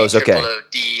 3 O's, okay.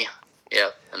 O-D,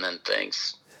 yep, and then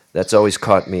things. That's always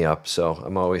caught me up, so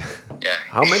I'm always... Yeah.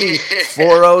 How many?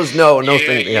 4 O's? No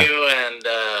thing. Yeah. You and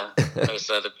those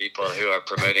other people who are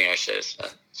promoting our shows.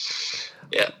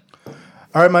 Yeah.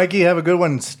 All right, Mikey, have a good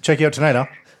one. Check you out tonight, huh?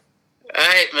 All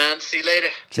right, man. See you later.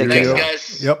 Take Thanks, care.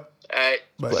 guys. Yep. All right.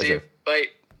 Bye. See you. Bye.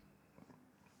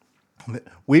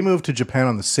 We moved to Japan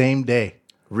on the same day,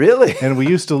 Really? and we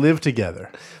used to live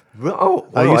together.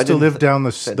 I used to live down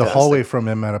the hallway from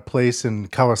him at a place in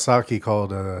Kawasaki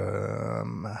called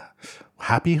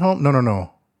Happy Home?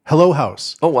 No. Hello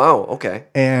House. Oh, wow. Okay.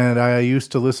 And I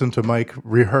used to listen to Mike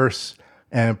rehearse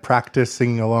and practice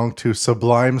singing along to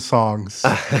Sublime songs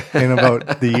in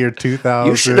about the year 2000.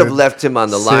 You should have left him on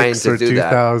the line to or do that.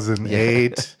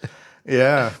 2008.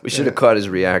 Yeah. We should have caught his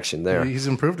reaction there. He's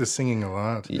improved his singing a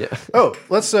lot. Yeah. Oh,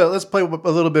 let's play a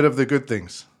little bit of The Good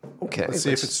Things. Okay. Let's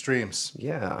see if it streams.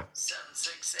 Yeah.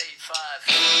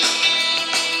 7685.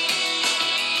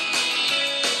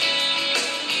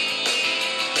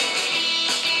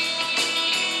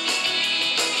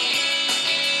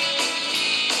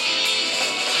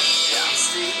 I'm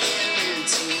staying in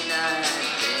tonight.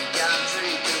 Think I'll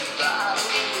drink a bottle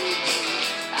with you.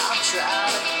 I'll try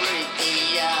to break the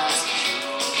ice.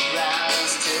 Your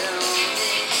eyes tell me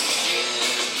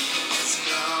it's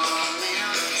coming.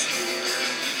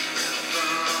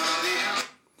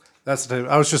 That's the.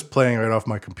 I was just playing right off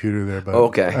my computer there, but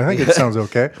Okay. I think it sounds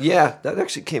okay. Yeah, that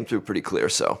actually came through pretty clear,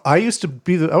 so. I used to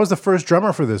be I was the first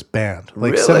drummer for this band,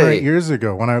 like 7 or 8 Really? years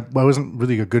ago when I wasn't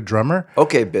really a good drummer.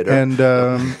 Okay, bitter. And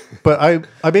but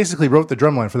I basically wrote the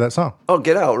drum line for that song. Oh,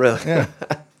 get out, really? Yeah.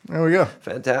 There we go.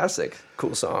 Fantastic.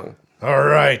 Cool song. All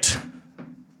right.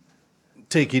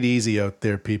 Take it easy out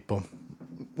there, people.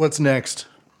 What's next?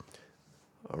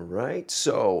 All right,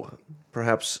 so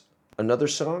perhaps another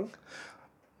song?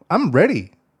 I'm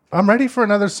ready. I'm ready for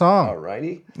another song. All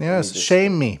righty. Yes,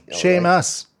 shame me. Shame right.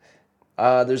 us.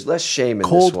 There's less shame in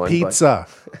Cold this one. pizza.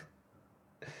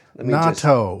 But let me just-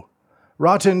 Natto.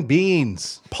 Rotten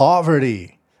beans.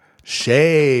 Poverty.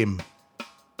 Shame.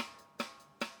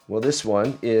 well, this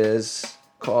one is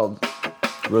called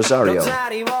Rosario.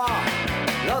 Rosario,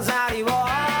 Rosario,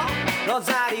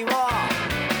 Rosario,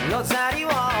 Rosario.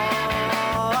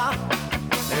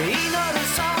 祈る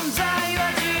存在は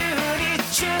自由に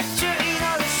チュッチュ祈る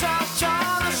象徴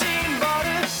のシンボ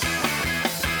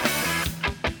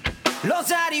ル。ロ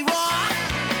ザリオ、ロ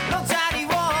ザリオ、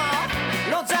ロ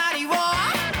ザリオ、ロ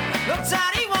ザ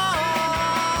リオ。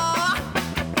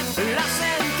螺旋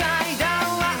階段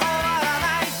は終わら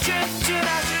ない。チュッチュな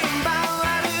順番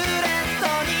はルーレット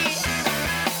に。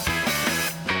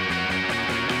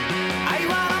I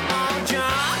wanna more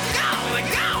jump, going,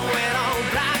 going on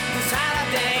black side.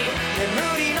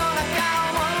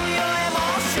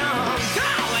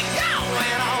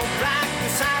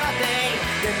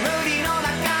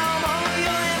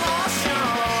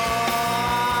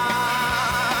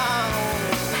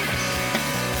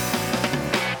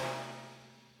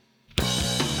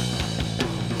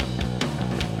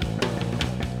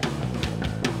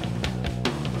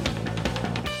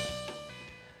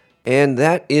 And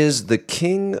that is the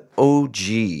King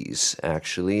OGs,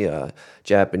 actually, a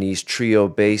Japanese trio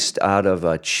based out of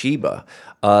Chiba.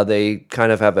 They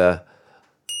kind of have a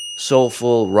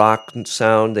soulful rock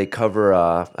sound. They cover,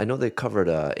 I know they covered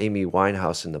Amy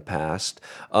Winehouse in the past,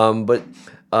 but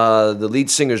the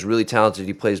lead singer is really talented.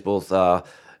 He plays both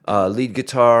lead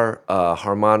guitar,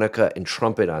 harmonica, and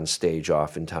trumpet on stage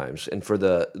oftentimes. And for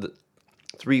the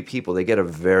three people, they get a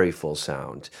very full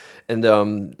sound. And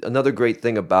another great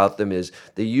thing about them is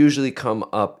they usually come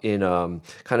up in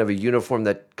kind of a uniform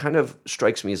that kind of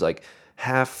strikes me as like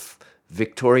half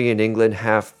Victorian England,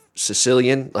 half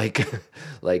Sicilian,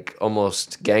 like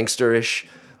almost gangsterish.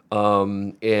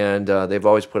 And they've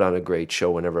always put on a great show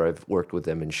whenever I've worked with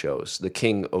them in shows. The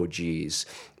King OGs.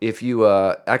 If you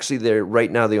actually, they're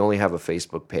right now they only have a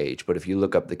Facebook page, but if you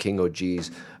look up the King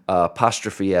OGs,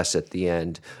 apostrophe S at the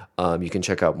end, you can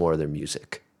check out more of their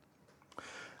music.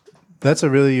 That's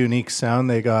a really unique sound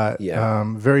they got. Yeah.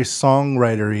 Very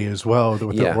songwritery as well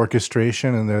with the Yeah.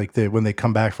 orchestration, and when they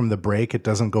come back from the break, it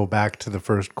doesn't go back to the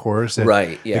first chorus.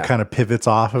 Right, yeah. It kind of pivots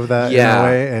off of that in Yeah. a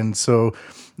way, and so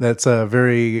that's a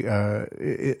very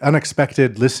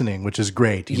unexpected listening, which is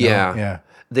great. you know? Yeah.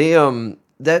 They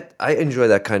that I enjoy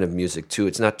that kind of music too.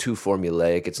 It's not too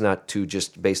formulaic. It's not too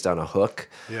just based on a hook.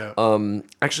 Yeah.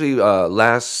 Actually,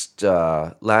 last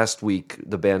week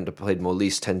the band that played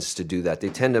Molise tends to do that. They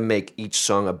tend to make each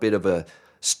song a bit of a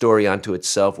story unto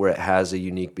itself, where it has a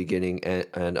unique beginning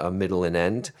and a middle and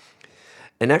end.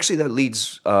 And actually, that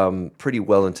leads pretty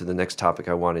well into the next topic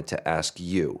I wanted to ask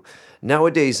you.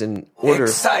 Nowadays, in order...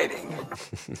 Exciting.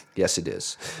 Yes, it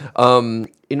is.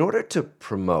 In order to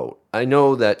promote, I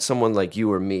know that someone like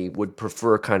you or me would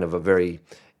prefer kind of a very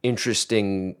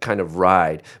interesting kind of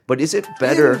ride, but is it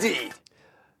better Indeed.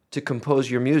 to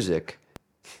compose your music?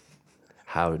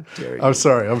 How dare you? I'm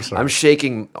sorry. I'm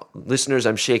shaking, listeners,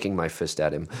 I'm shaking my fist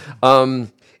at him.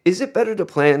 Is it better to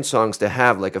plan songs to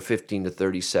have like a 15 to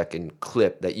 30 second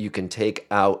clip that you can take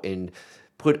out and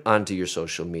put onto your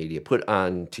social media, put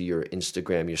onto your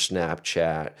Instagram, your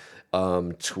Snapchat,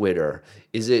 Twitter?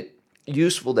 Is it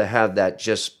useful to have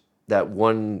that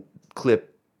one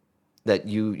clip that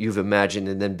you've imagined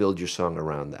and then build your song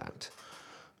around that?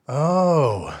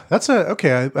 Oh, that's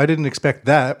okay. I didn't expect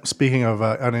that. Speaking of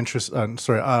not uninteresting.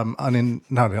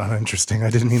 I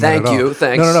didn't mean Thank that at all. you,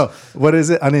 thanks. No. What is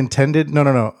it? Unintended?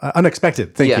 No.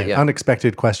 Unexpected. Thank you. Yeah.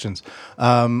 Unexpected questions.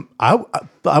 I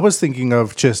was thinking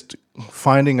of just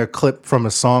finding a clip from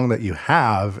a song that you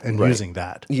have and using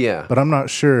that. Yeah. But I'm not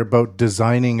sure about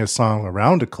designing a song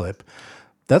around a clip.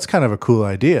 That's kind of a cool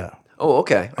idea. Oh,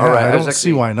 okay. Yeah, All right. I was don't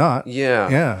see why not. Yeah.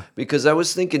 Yeah. Because I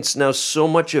was thinking now so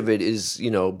much of it is,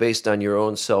 based on your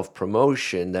own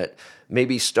self-promotion, that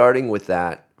maybe starting with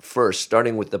that first,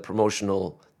 starting with the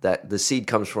promotional, that the seed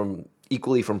comes from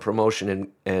equally from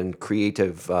promotion and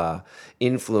creative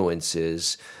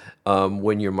influences.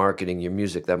 When you're marketing your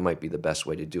music, that might be the best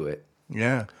way to do it.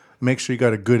 Yeah. Make sure you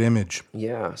got a good image.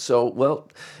 Yeah. So, well,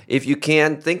 if you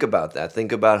can, think about that.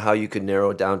 Think about how you could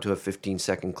narrow it down to a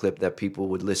 15-second clip that people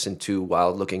would listen to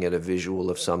while looking at a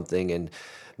visual of something, and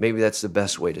maybe that's the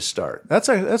best way to start. That's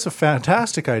a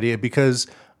fantastic idea, because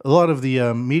a lot of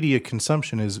the media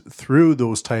consumption is through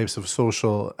those types of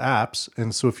social apps.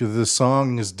 And so if the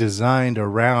song is designed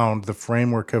around the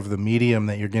framework of the medium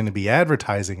that you're going to be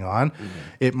advertising on,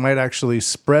 it might actually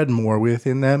spread more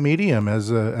within that medium as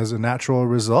a natural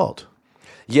result.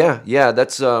 Yeah.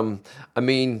 That's, I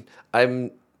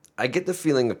get the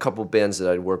feeling a couple bands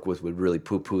that I'd work with would really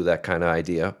poo-poo that kind of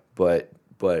idea. But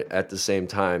at the same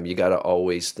time, you got to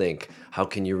always think, how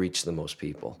can you reach the most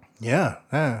people? Yeah,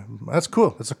 that's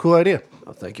cool. That's a cool idea.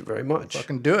 Well, thank you very much.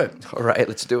 Fucking do it. All right,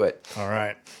 let's do it. All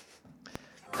right.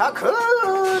 How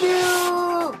could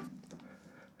you?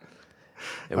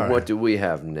 And what do we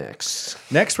have next?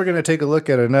 Next, we're going to take a look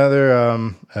at another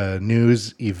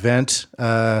news event.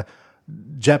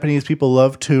 Japanese people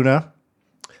love tuna,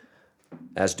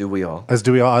 As do we all. as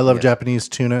do we all. I love Japanese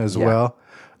tuna as well.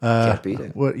 Can't beat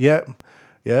it.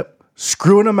 Yep.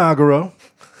 Screwing a maguro,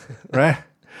 right?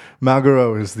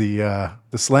 Maguro is the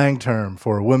slang term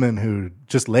for a woman who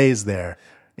just lays there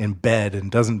in bed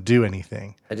and doesn't do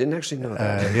anything. I didn't actually know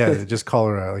that. Yeah, they just call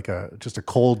her just a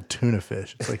cold tuna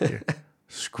fish. It's like you're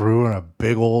screwing a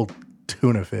big old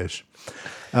tuna fish.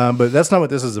 But that's not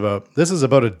what this is about. This is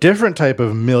about a different type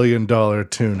of $1 million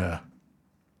tuna.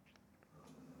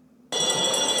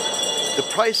 The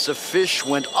price of fish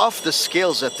went off the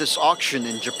scales at this auction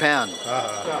in Japan.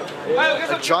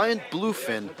 A giant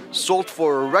bluefin sold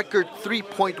for a record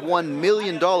 $3.1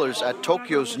 million at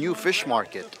Tokyo's new fish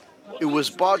market. It was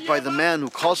bought by the man who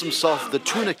calls himself the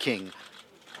Tuna King,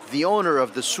 the owner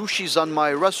of the Sushi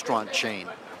Zanmai restaurant chain.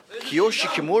 Kiyoshi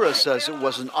Kimura says it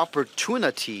was an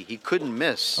opportunity he couldn't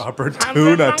miss.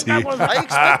 Opportunity. I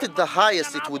expected the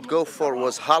highest it would go for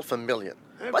was $500,000,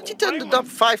 but it ended up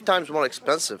 5 times more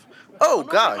expensive. Oh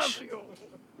gosh.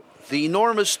 The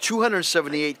enormous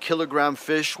 278-kilogram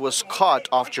fish was caught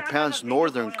off Japan's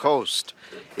northern coast.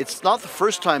 It's not the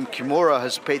first time Kimura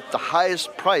has paid the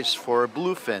highest price for a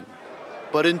bluefin.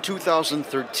 But in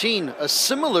 2013, a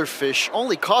similar fish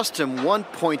only cost him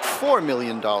 $1.4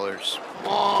 million.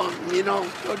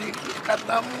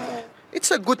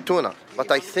 It's a good tuna,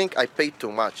 but I think I paid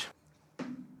too much.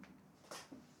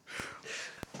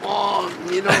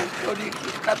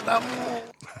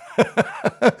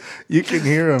 You can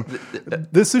hear him.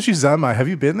 The Sushi Zanmai, have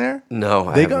you been there? No,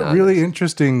 I They have got not. really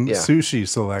interesting Yeah. sushi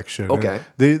selection. Okay.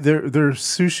 Their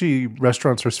sushi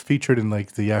restaurants are featured in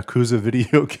like the Yakuza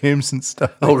video games and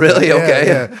stuff. Oh, really? Yeah, Okay.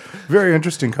 Yeah. Very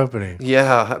interesting company.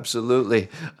 Yeah, absolutely.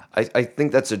 I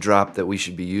think that's a drop that we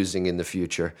should be using in the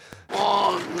future.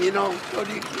 I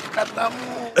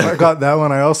got that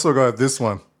one. I also got this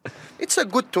one. It's a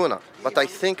good tuna, but I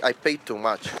think I paid too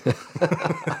much.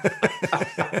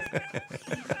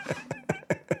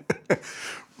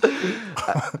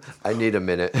 I need a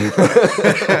minute.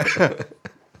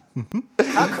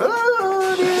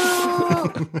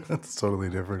 That's totally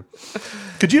different.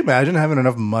 Could you imagine having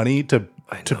enough money to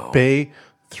pay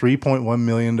 $3.1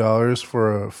 million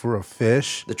for a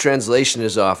fish? The translation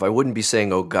is off. I wouldn't be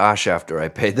saying "oh gosh" after I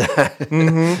paid that.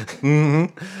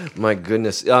 My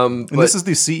goodness. And this is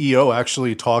the CEO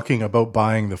actually talking about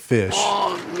buying the fish.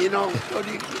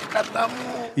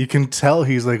 You can tell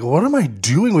he's like, what am I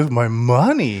doing with my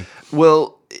money?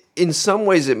 Well, in some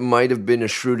ways, it might have been a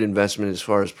shrewd investment as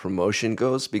far as promotion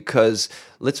goes, because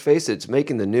let's face it, it's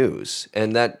making the news,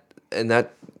 and that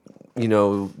you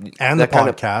know, And that the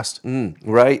podcast.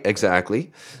 right,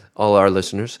 exactly, all our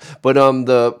listeners. But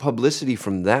the publicity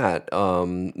from that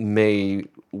may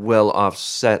well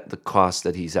offset the cost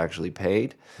that he's actually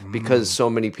paid, because so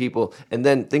many people. And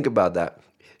then think about that.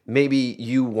 Maybe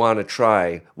you want to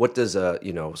try, what does a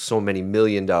so many $1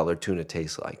 million tuna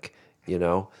taste like? You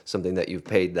know, something that you've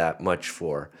paid that much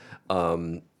for.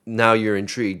 Now you're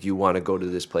intrigued. You want to go to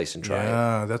this place and try it.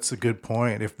 Yeah, that's a good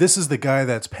point. If this is the guy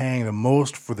that's paying the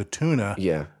most for the tuna,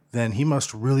 Yeah. then he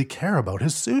must really care about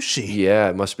his sushi. Yeah,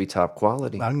 it must be top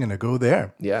quality. I'm going to go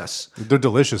there. Yes. They're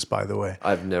delicious, by the way.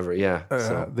 I've never, yeah.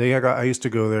 So, I used to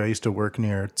go there. I used to work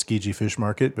near Tsukiji Fish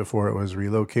Market before it was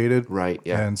relocated. Right,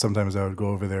 yeah. And sometimes I would go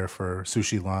over there for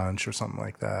sushi lunch or something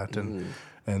like that.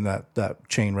 And that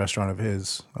chain restaurant of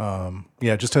his,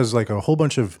 it just has like a whole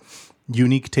bunch of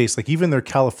unique tastes. Like even their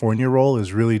California roll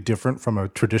is really different from a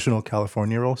traditional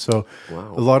California roll. So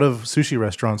a lot of sushi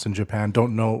restaurants in Japan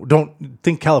don't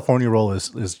think California roll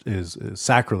is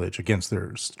sacrilege against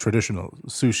their traditional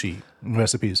sushi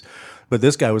recipes. But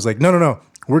this guy was like, no,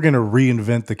 we're going to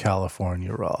reinvent the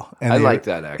California roll. And I like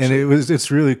that, actually. And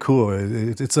it's really cool.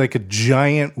 It's like a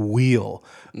giant wheel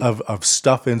of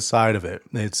stuff inside of it.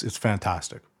 It's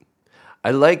fantastic.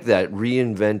 I like that,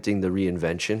 reinventing the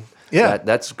reinvention. Yeah.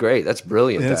 That's great. That's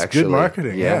brilliant, It's actually. good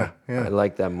marketing, yeah. I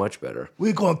like that much better.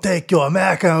 We're going to take your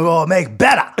American roll, make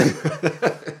better.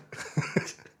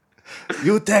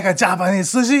 You take a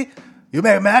Japanese sushi, you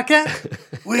make American,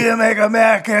 we make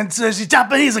American sushi,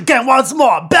 Japanese again once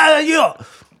more, better than you.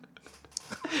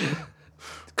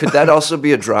 Could that also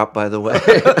be a drop, by the way?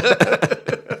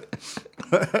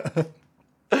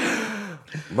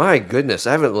 My goodness,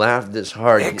 I haven't laughed this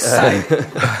hard.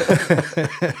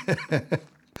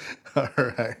 All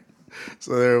right.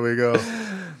 So there we go.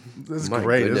 This is My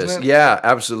great, goodness. isn't it? Yeah,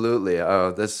 absolutely.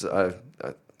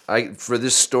 For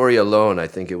this story alone, I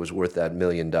think it was worth that $1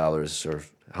 million, or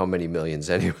how many millions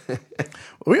anyway.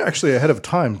 We're actually ahead of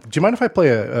time. Do you mind if I play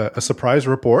a surprise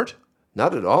report?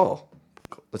 Not at all.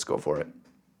 Let's go for it.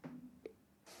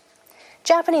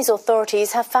 Japanese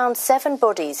authorities have found 7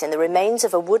 bodies in the remains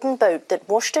of a wooden boat that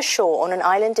washed ashore on an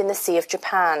island in the Sea of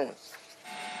Japan.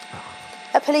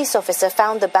 A police officer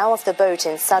found the bow of the boat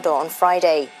in Sado on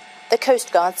Friday. The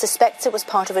Coast Guard suspects it was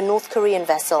part of a North Korean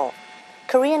vessel.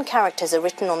 Korean characters are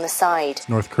written on the side.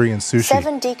 North Korean sushi.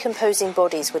 7 decomposing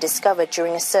bodies were discovered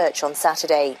during a search on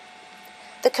Saturday.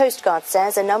 The Coast Guard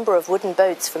says a number of wooden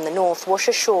boats from the north wash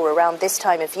ashore around this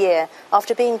time of year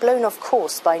after being blown off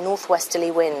course by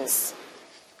northwesterly winds.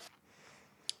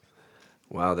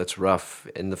 Wow, that's rough.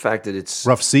 And the fact that it's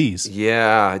Rough seas.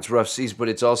 Yeah, it's rough seas, but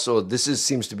it's also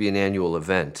seems to be an annual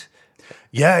event.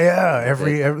 Yeah.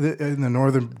 Every in the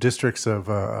northern districts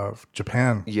of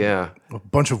Japan. Yeah. A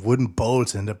bunch of wooden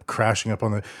boats end up crashing up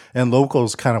on and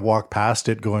locals kind of walk past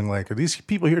it going like, are these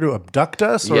people here to abduct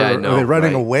us? Or Yeah, I know, are they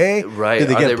running right. away? Right. Did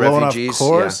they Are get they blown refugees? off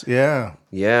course? Yeah.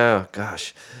 Yeah,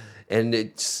 gosh. And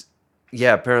it's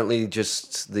apparently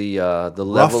just the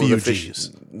level Refugees.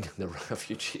 of the the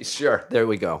refugees. Sure, there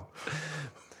we go.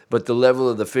 But the level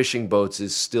of the fishing boats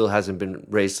still hasn't been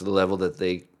raised to the level that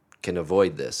they can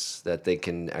avoid this, that they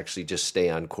can actually just stay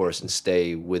on course and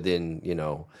stay within,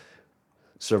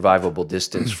 survivable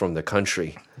distance from the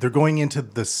country. They're going into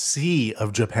the sea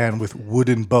of Japan with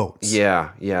wooden boats.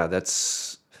 Yeah,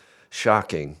 that's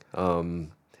shocking.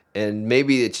 And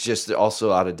maybe it's just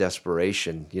also out of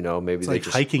desperation, maybe It's they like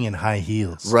just hiking in high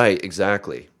heels. right,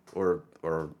 exactly, or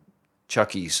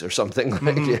Chuckies or something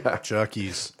like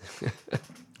Chuckies.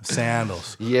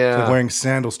 Sandals. Yeah. It's like wearing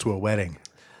sandals to a wedding.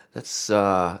 That's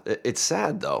it's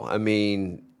sad though. I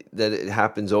mean that it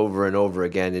happens over and over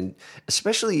again, and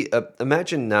especially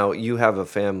imagine now you have a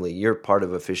family, you're part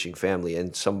of a fishing family,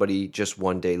 and somebody just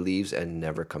one day leaves and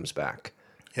never comes back.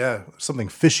 Yeah, something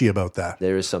fishy about that.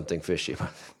 There is something fishy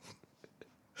about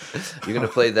it. You're gonna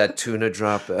play that tuna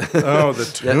drop. Oh, the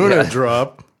tuna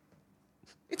drop.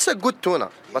 It's a good tuna,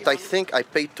 but I think I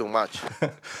paid too much.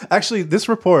 Actually, this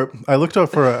report, I looked up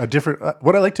for a different...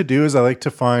 what I like to do is I like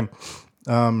to find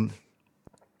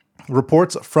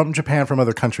reports from Japan from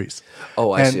other countries.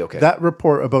 Oh, I And see, okay. That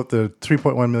report about the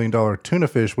 $3.1 million tuna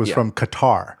fish was Yeah. from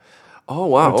Qatar. Oh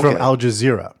wow, From okay. Al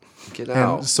Jazeera. Get And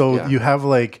out. so Yeah. you have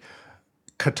like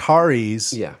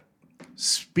Qataris Yeah.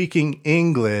 speaking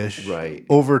English Right.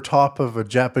 over top of a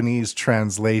Japanese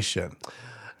translation.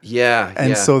 Yeah. And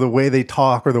yeah. so the way they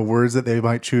talk or the words that they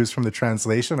might choose from the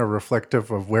translation are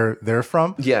reflective of where they're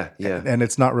from. Yeah, yeah. And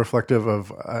it's not reflective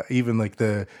of even like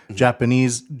the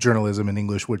Japanese journalism in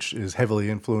English, which is heavily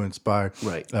influenced by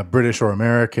Right. British or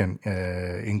American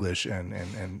English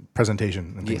and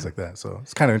presentation and things like that. So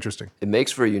it's kind of interesting. It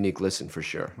makes for a unique listen for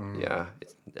sure. Mm.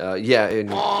 Yeah. Yeah. And,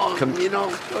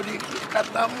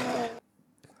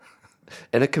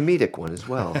 and a comedic one as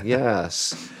well.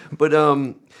 Yes. But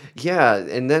yeah,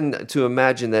 and then to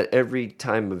imagine that every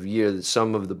time of year that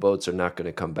some of the boats are not going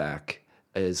to come back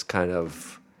is kind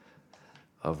of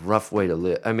a rough way to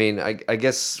live. I mean, I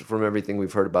guess from everything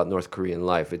we've heard about North Korean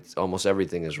life, it's almost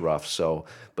everything is rough. So,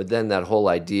 but then that whole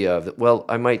idea of, well,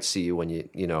 I might see you when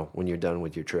when you're done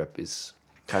with your trip is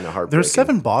kind of heartbreaking. There's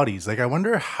 7 bodies. Like, I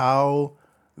wonder how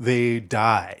they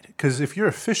died. Because if you're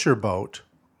a fisher boat,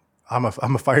 I'm a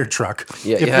fire truck.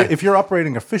 Yeah, If you're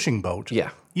operating a fishing boat,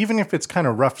 Yeah. even if it's kind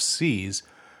of rough seas,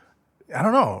 I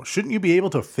don't know. Shouldn't you be able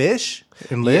to fish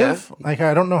and live? Yeah. Like,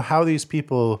 I don't know how these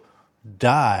people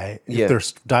die if Yeah. they're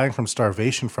dying from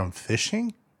starvation from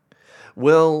fishing.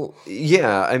 Well,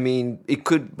 yeah, I mean, it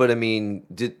could, but I mean,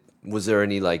 was there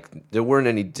any there weren't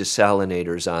any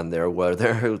desalinators on there where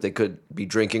they could be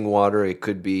drinking water? It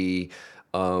could be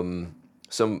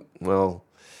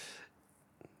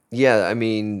yeah, I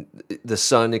mean, the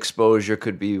sun exposure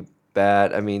could be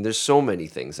bad. I mean, there's so many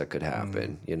things that could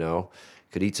happen,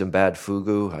 Could eat some bad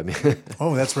fugu. I mean,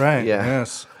 Oh, that's right. yeah.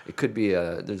 Yes. It could be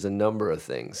there's a number of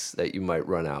things that you might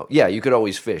run out. Yeah, you could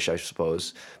always fish, I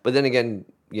suppose. But then again,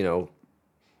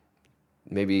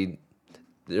 maybe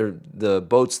the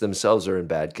boats themselves are in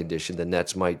bad condition. The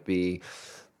nets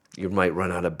you might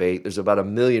run out of bait. There's about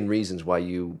 1 million reasons why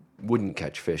you wouldn't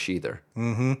catch fish either.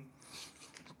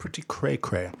 Pretty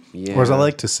cray-cray. Yeah. Or as I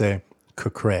like to say,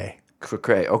 cray.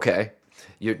 Cray, okay.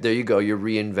 There you go. You're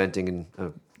reinventing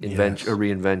a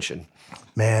reinvention.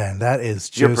 Man, that is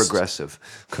just... You're progressive.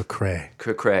 Cray.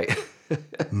 Cray.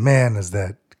 Man, is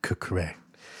that cray.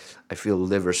 I feel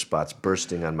liver spots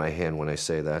bursting on my hand when I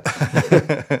say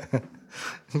that.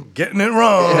 Getting it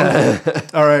wrong.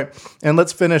 All right. And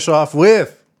let's finish off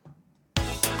with...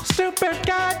 Stupid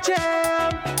Gotcha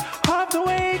of the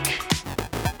week.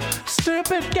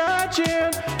 Stupid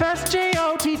Gotcha. That's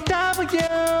GOTW.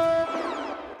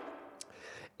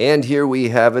 And here we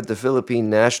have it, the Philippine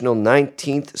national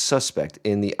 19th suspect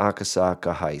in the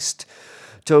Akasaka heist.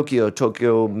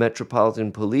 Tokyo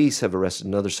Metropolitan Police have arrested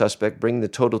another suspect, bringing the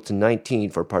total to 19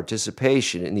 for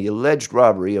participation in the alleged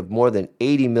robbery of more than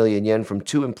 80 million yen from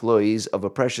 2 employees of a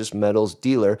precious metals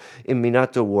dealer in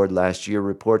Minato Ward last year,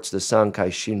 reports the Sankai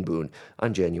Shimbun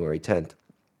on January 10th.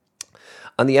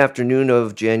 On the afternoon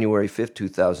of January 5,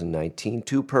 2019,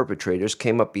 2 perpetrators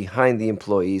came up behind the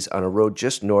employees on a road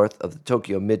just north of the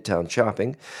Tokyo Midtown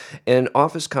Shopping and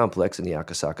office complex in the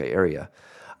Akasaka area.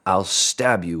 "I'll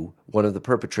stab you," one of the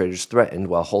perpetrators threatened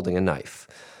while holding a knife.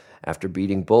 After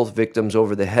beating both victims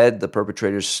over the head, the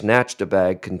perpetrators snatched a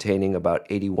bag containing about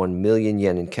 81 million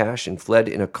yen in cash and fled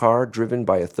in a car driven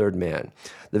by a third man.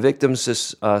 The victims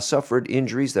suffered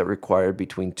injuries that required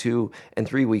between 2 and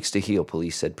 3 weeks to heal,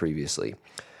 police said previously.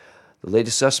 The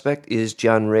latest suspect is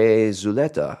Janray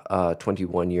Zuleta, a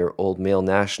 21-year-old male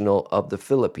national of the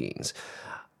Philippines.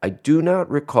 I do not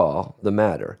recall the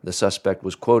matter. The suspect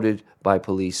was quoted by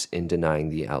police in denying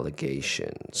the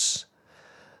allegations.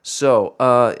 So,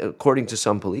 according to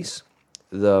some police,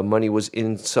 the money was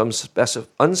in some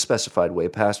unspecified way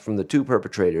passed from the two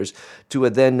perpetrators to a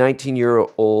then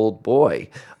 19-year-old boy.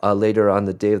 Later on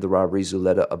the day of the robbery,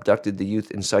 Zuleta abducted the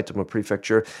youth in Saitama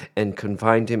Prefecture and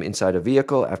confined him inside a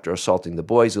vehicle. After assaulting the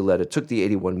boy, Zuleta took the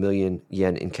 81 million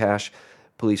yen in cash.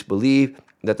 Police believe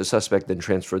that the suspect then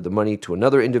transferred the money to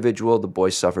another individual. The boy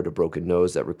suffered a broken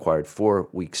nose that required 4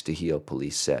 weeks to heal,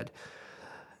 police said.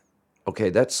 Okay,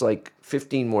 that's like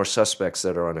 15 more suspects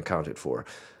that are unaccounted for.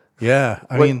 Yeah,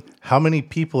 I mean, how many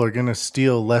people are going to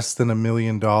steal less than $1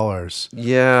 million?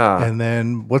 Yeah. And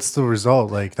then what's the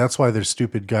result? Like, that's why there's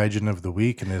stupid gaijin of the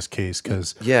week in this case,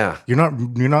 because Yeah. you're not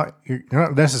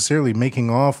necessarily making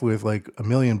off with like 1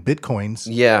 million bitcoins.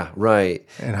 Yeah, right.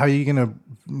 And how are you going to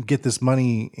get this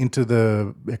money into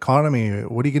the economy?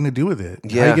 What are you going to do with it?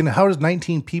 Yeah. How is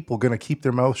 19 people going to keep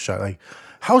their mouth shut? Like,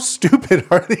 how stupid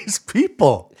are these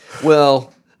people?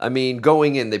 Well, I mean,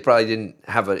 going in, they probably didn't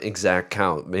have an exact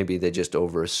count. Maybe they just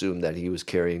overassumed that he was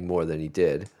carrying more than he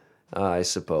did, I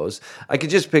suppose. I could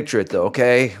just picture it, though.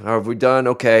 Okay, are we done?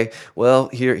 Okay, well,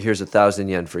 here's 1,000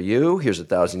 yen for you. Here's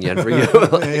 1,000 yen for you.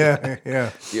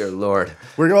 Yeah. Dear Lord.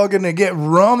 We're all going to get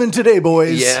ramen today,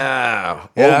 boys. Yeah.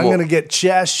 Yeah, I'm going to get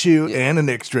chashu and an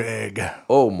extra egg.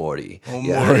 Oh, Morty. Oh,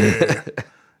 Yeah. Morty.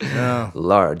 Yeah.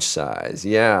 Large size.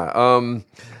 Yeah.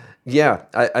 Yeah,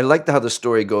 I like how the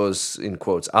story goes in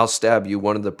quotes. I'll stab you,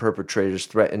 one of the perpetrators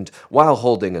threatened while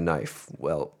holding a knife.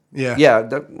 Well, Yeah.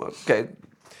 Okay.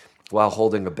 While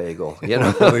holding a bagel, you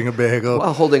know? Holding a bagel.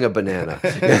 While holding a banana.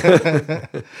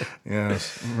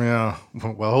 Yes. Yeah.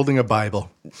 While holding a Bible.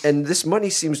 And this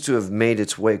money seems to have made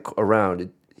its way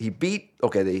around.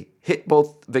 They hit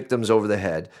both victims over the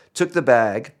head, took the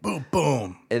bag. Boom,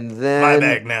 boom. And then... My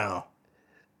bag now.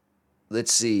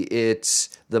 Let's see,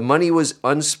 the money was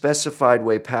unspecified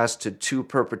way passed to two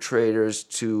perpetrators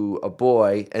to a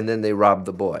boy, and then they robbed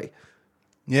the boy.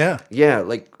 Yeah. Yeah,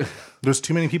 like... There's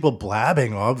too many people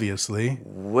blabbing, obviously.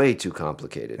 Way too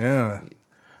complicated. Yeah.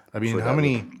 I mean, how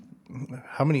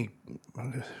many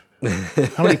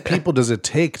people does it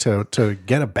take to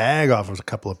get a bag off of a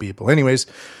couple of people? Anyways,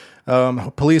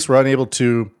 police were unable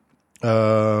to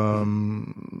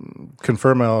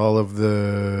confirm all of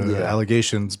the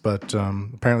allegations, but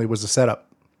apparently it was a setup.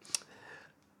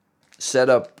 Set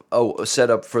up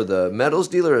for the metals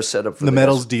dealer or set up for the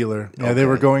metals dealer. Yeah, they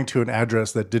were going to an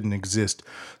address that didn't exist.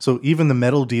 So even the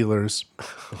metal dealers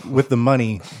with the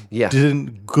money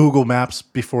didn't Google Maps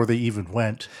before they even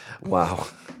went. Wow.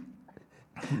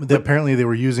 Apparently they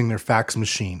were using their fax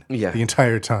machine the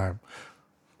entire time.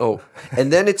 Oh,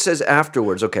 and then it says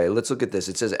afterwards. Okay, let's look at this.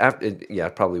 It says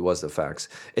it probably was the fax.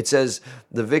 It says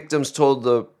the victims told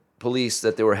the police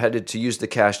that they were headed to use the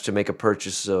cash to make a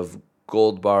purchase of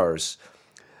gold bars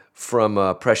from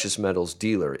a precious metals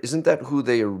dealer. Isn't that who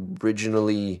they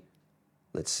originally...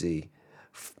 Let's see.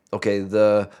 Okay,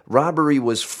 the robbery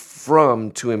was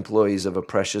from two employees of a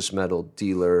precious metal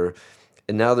dealer,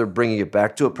 and now they're bringing it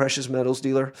back to a precious metals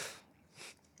dealer?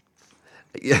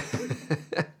 Yeah.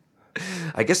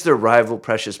 I guess they're rival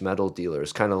precious metal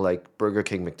dealers, kind of like Burger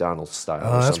King, McDonald's style.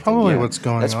 Or that's something. probably what's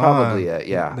going on. That's probably it.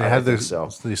 Yeah,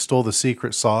 They stole the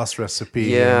secret sauce recipe.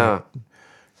 Yeah,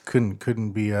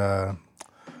 couldn't be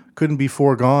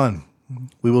foregone.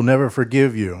 We will never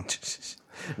forgive you.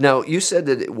 Now you said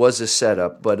that it was a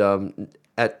setup, but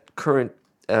at the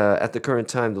current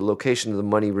time, the location of the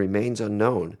money remains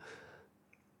unknown.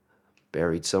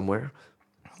 Buried somewhere.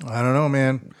 I don't know,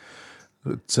 man.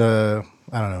 It's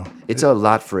I don't know. It's a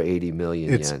lot for 80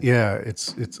 million yen. Yeah,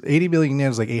 it's 80 million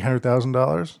yen is like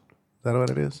 $800,000. Is that what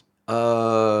it is?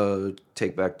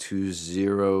 Take back 2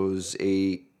 zeros,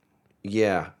 8.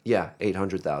 Yeah,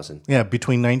 800,000. Yeah,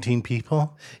 between 19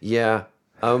 people. Yeah.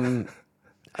 I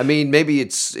mean, maybe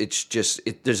it's just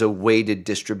there's a weighted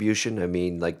distribution. I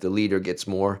mean, like the leader gets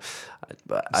more.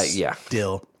 But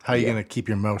Still, how are you gonna keep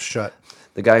your mouth shut?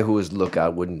 The guy who was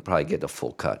lookout wouldn't probably get a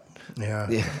full cut. Yeah.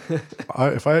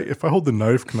 If I hold the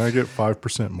knife, can I get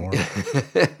 5% more?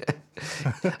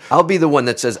 I'll be the one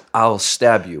that says I'll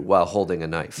stab you while holding a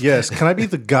knife. Yes. Can I be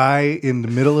the guy in the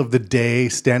middle of the day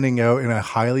standing out in a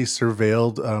highly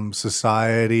surveilled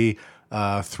society,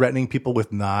 threatening people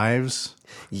with knives?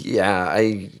 Yeah.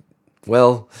 I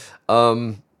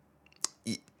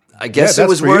guess it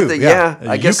was worth it. Yeah.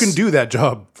 I guess you can do that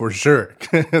job for sure.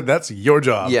 That's your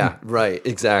job. Yeah. Right.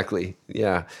 Exactly.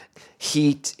 Yeah.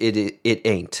 Heat. It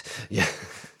ain't. Yeah.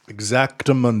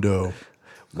 Exactamundo.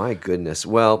 My goodness.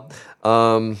 Well,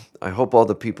 I hope all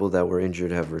the people that were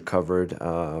injured have recovered.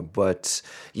 But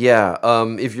yeah,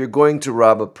 if you're going to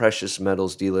rob a precious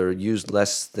metals dealer, use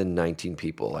less than 19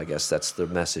 people. I guess that's the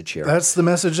message here. That's the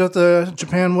message at the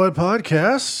Japan What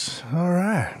podcast. All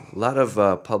right. A lot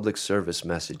of public service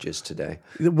messages today.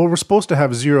 Well, we're supposed to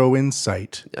have zero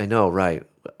insight. I know, right?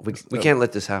 We can't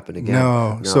let this happen again.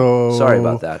 No, so- sorry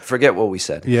about that. Forget what we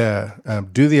said. Yeah.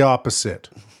 Do the opposite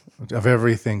of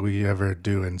everything we ever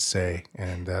do and say.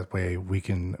 And that way we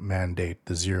can mandate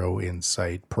the zero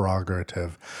insight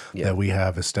prerogative that we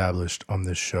have established on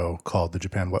this show called the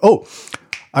Japan What. Oh,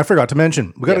 I forgot to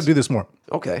mention. We got to do this more.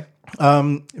 Okay.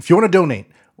 If you want to donate,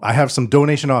 I have some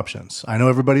donation options. I know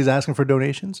everybody's asking for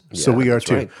donations, so Yeah, we are that's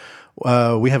too. right.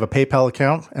 We have a PayPal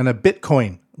account and a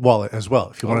Bitcoin wallet as well.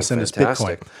 If you want to send us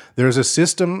fantastic. Bitcoin, there's a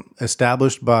system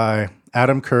established by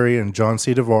Adam Curry and John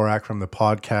C. Dvorak from the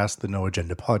podcast, the No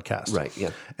Agenda podcast. Right,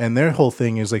 yeah. And their whole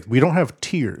thing is like, we don't have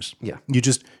tiers. Yeah. You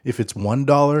just, if it's $1,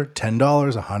 $10,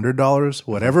 $100,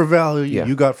 whatever value Yeah.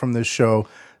 you got from this show,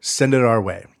 send it our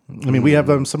way. I mean, we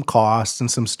have some costs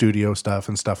and some studio stuff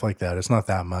and stuff like that. It's not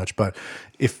that much. But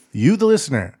if you, the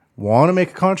listener, want to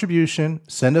make a contribution,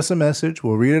 send us a message.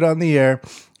 We'll read it on the air.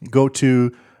 Go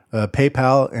to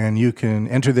PayPal and you can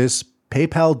enter this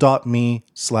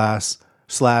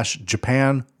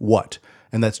paypal.me/Japan What.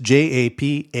 And that's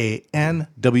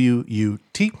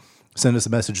JAPANWUT. Send us a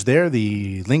message there.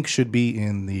 The link should be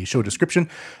in the show description.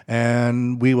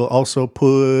 And we will also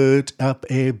put up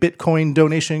a Bitcoin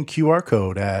donation QR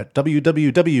code at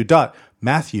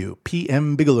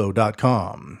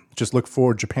www.matthewpmbigelow.com. Just look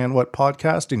for Japan What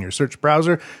Podcast in your search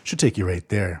browser. Should take you right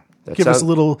there. Give us a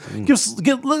little,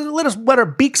 let us wet our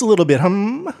beaks a little bit,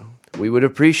 We would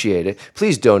appreciate it.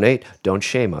 Please donate. Don't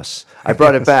shame us. I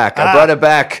brought it back. I brought it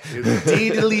back.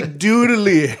 Deedly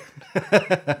doodly.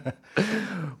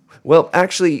 Well,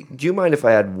 actually, do you mind if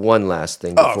I add one last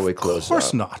thing before we close? Of course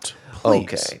up? not.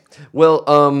 Please. Okay. Well,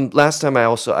 last time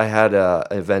I had a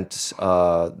event,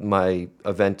 my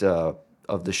event of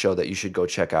the show that you should go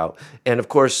check out, and of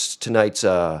course tonight's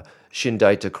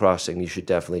Shindaita Crossing you should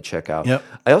definitely check out. Yep.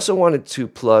 I also wanted to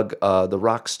plug the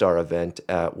Rockstar event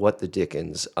at What the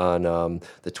Dickens on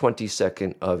the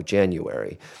 22nd of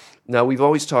January. Now, we've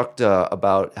always talked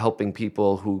about helping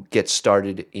people who get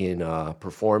started in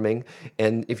performing,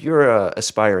 and if you're an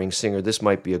aspiring singer, this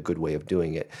might be a good way of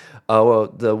doing it.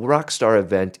 The Rockstar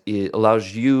event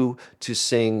allows you to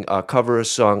sing, cover a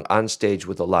song on stage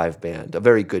with a live band, a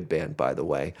very good band, by the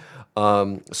way.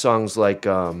 Songs like,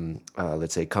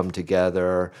 let's say, Come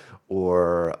Together,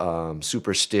 or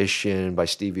Superstition by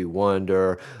Stevie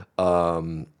Wonder,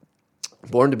 Born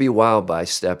to Be Wild by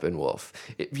Steppenwolf.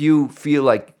 If you feel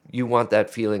like you want that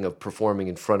feeling of performing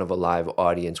in front of a live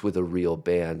audience with a real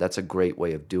band, that's a great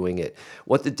way of doing it.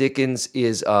 What the Dickens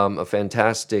is a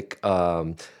fantastic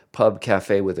pub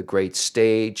cafe with a great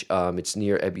stage. It's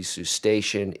near Ebisu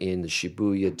Station in the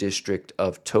Shibuya district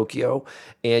of Tokyo.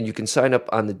 And you can sign up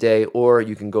on the day, or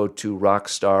you can go to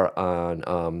Rockstar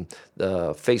on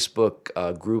the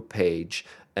Facebook group page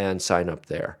and sign up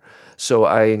there. So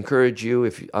I encourage you,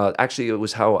 if actually it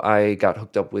was how I got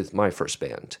hooked up with my first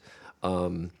band.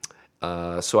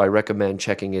 So I recommend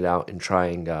checking it out and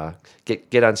trying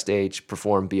get on stage,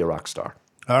 perform, be a rock star.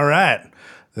 All right.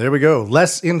 There we go.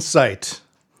 Less insight.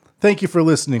 Thank you for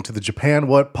listening to the Japan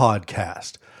What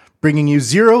podcast, bringing you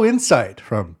zero insight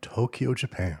from Tokyo,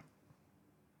 Japan.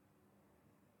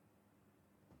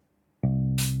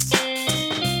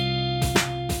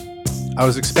 I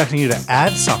was expecting you to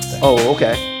add something. Oh,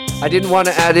 okay. I didn't want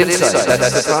to add insight.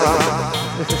 That's the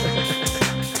problem.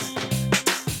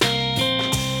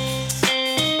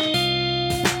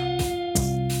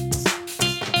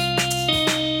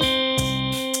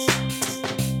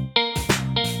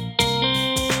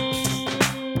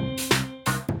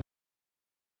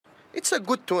 It's a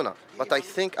good tuna, but I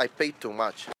think I paid too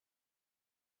much.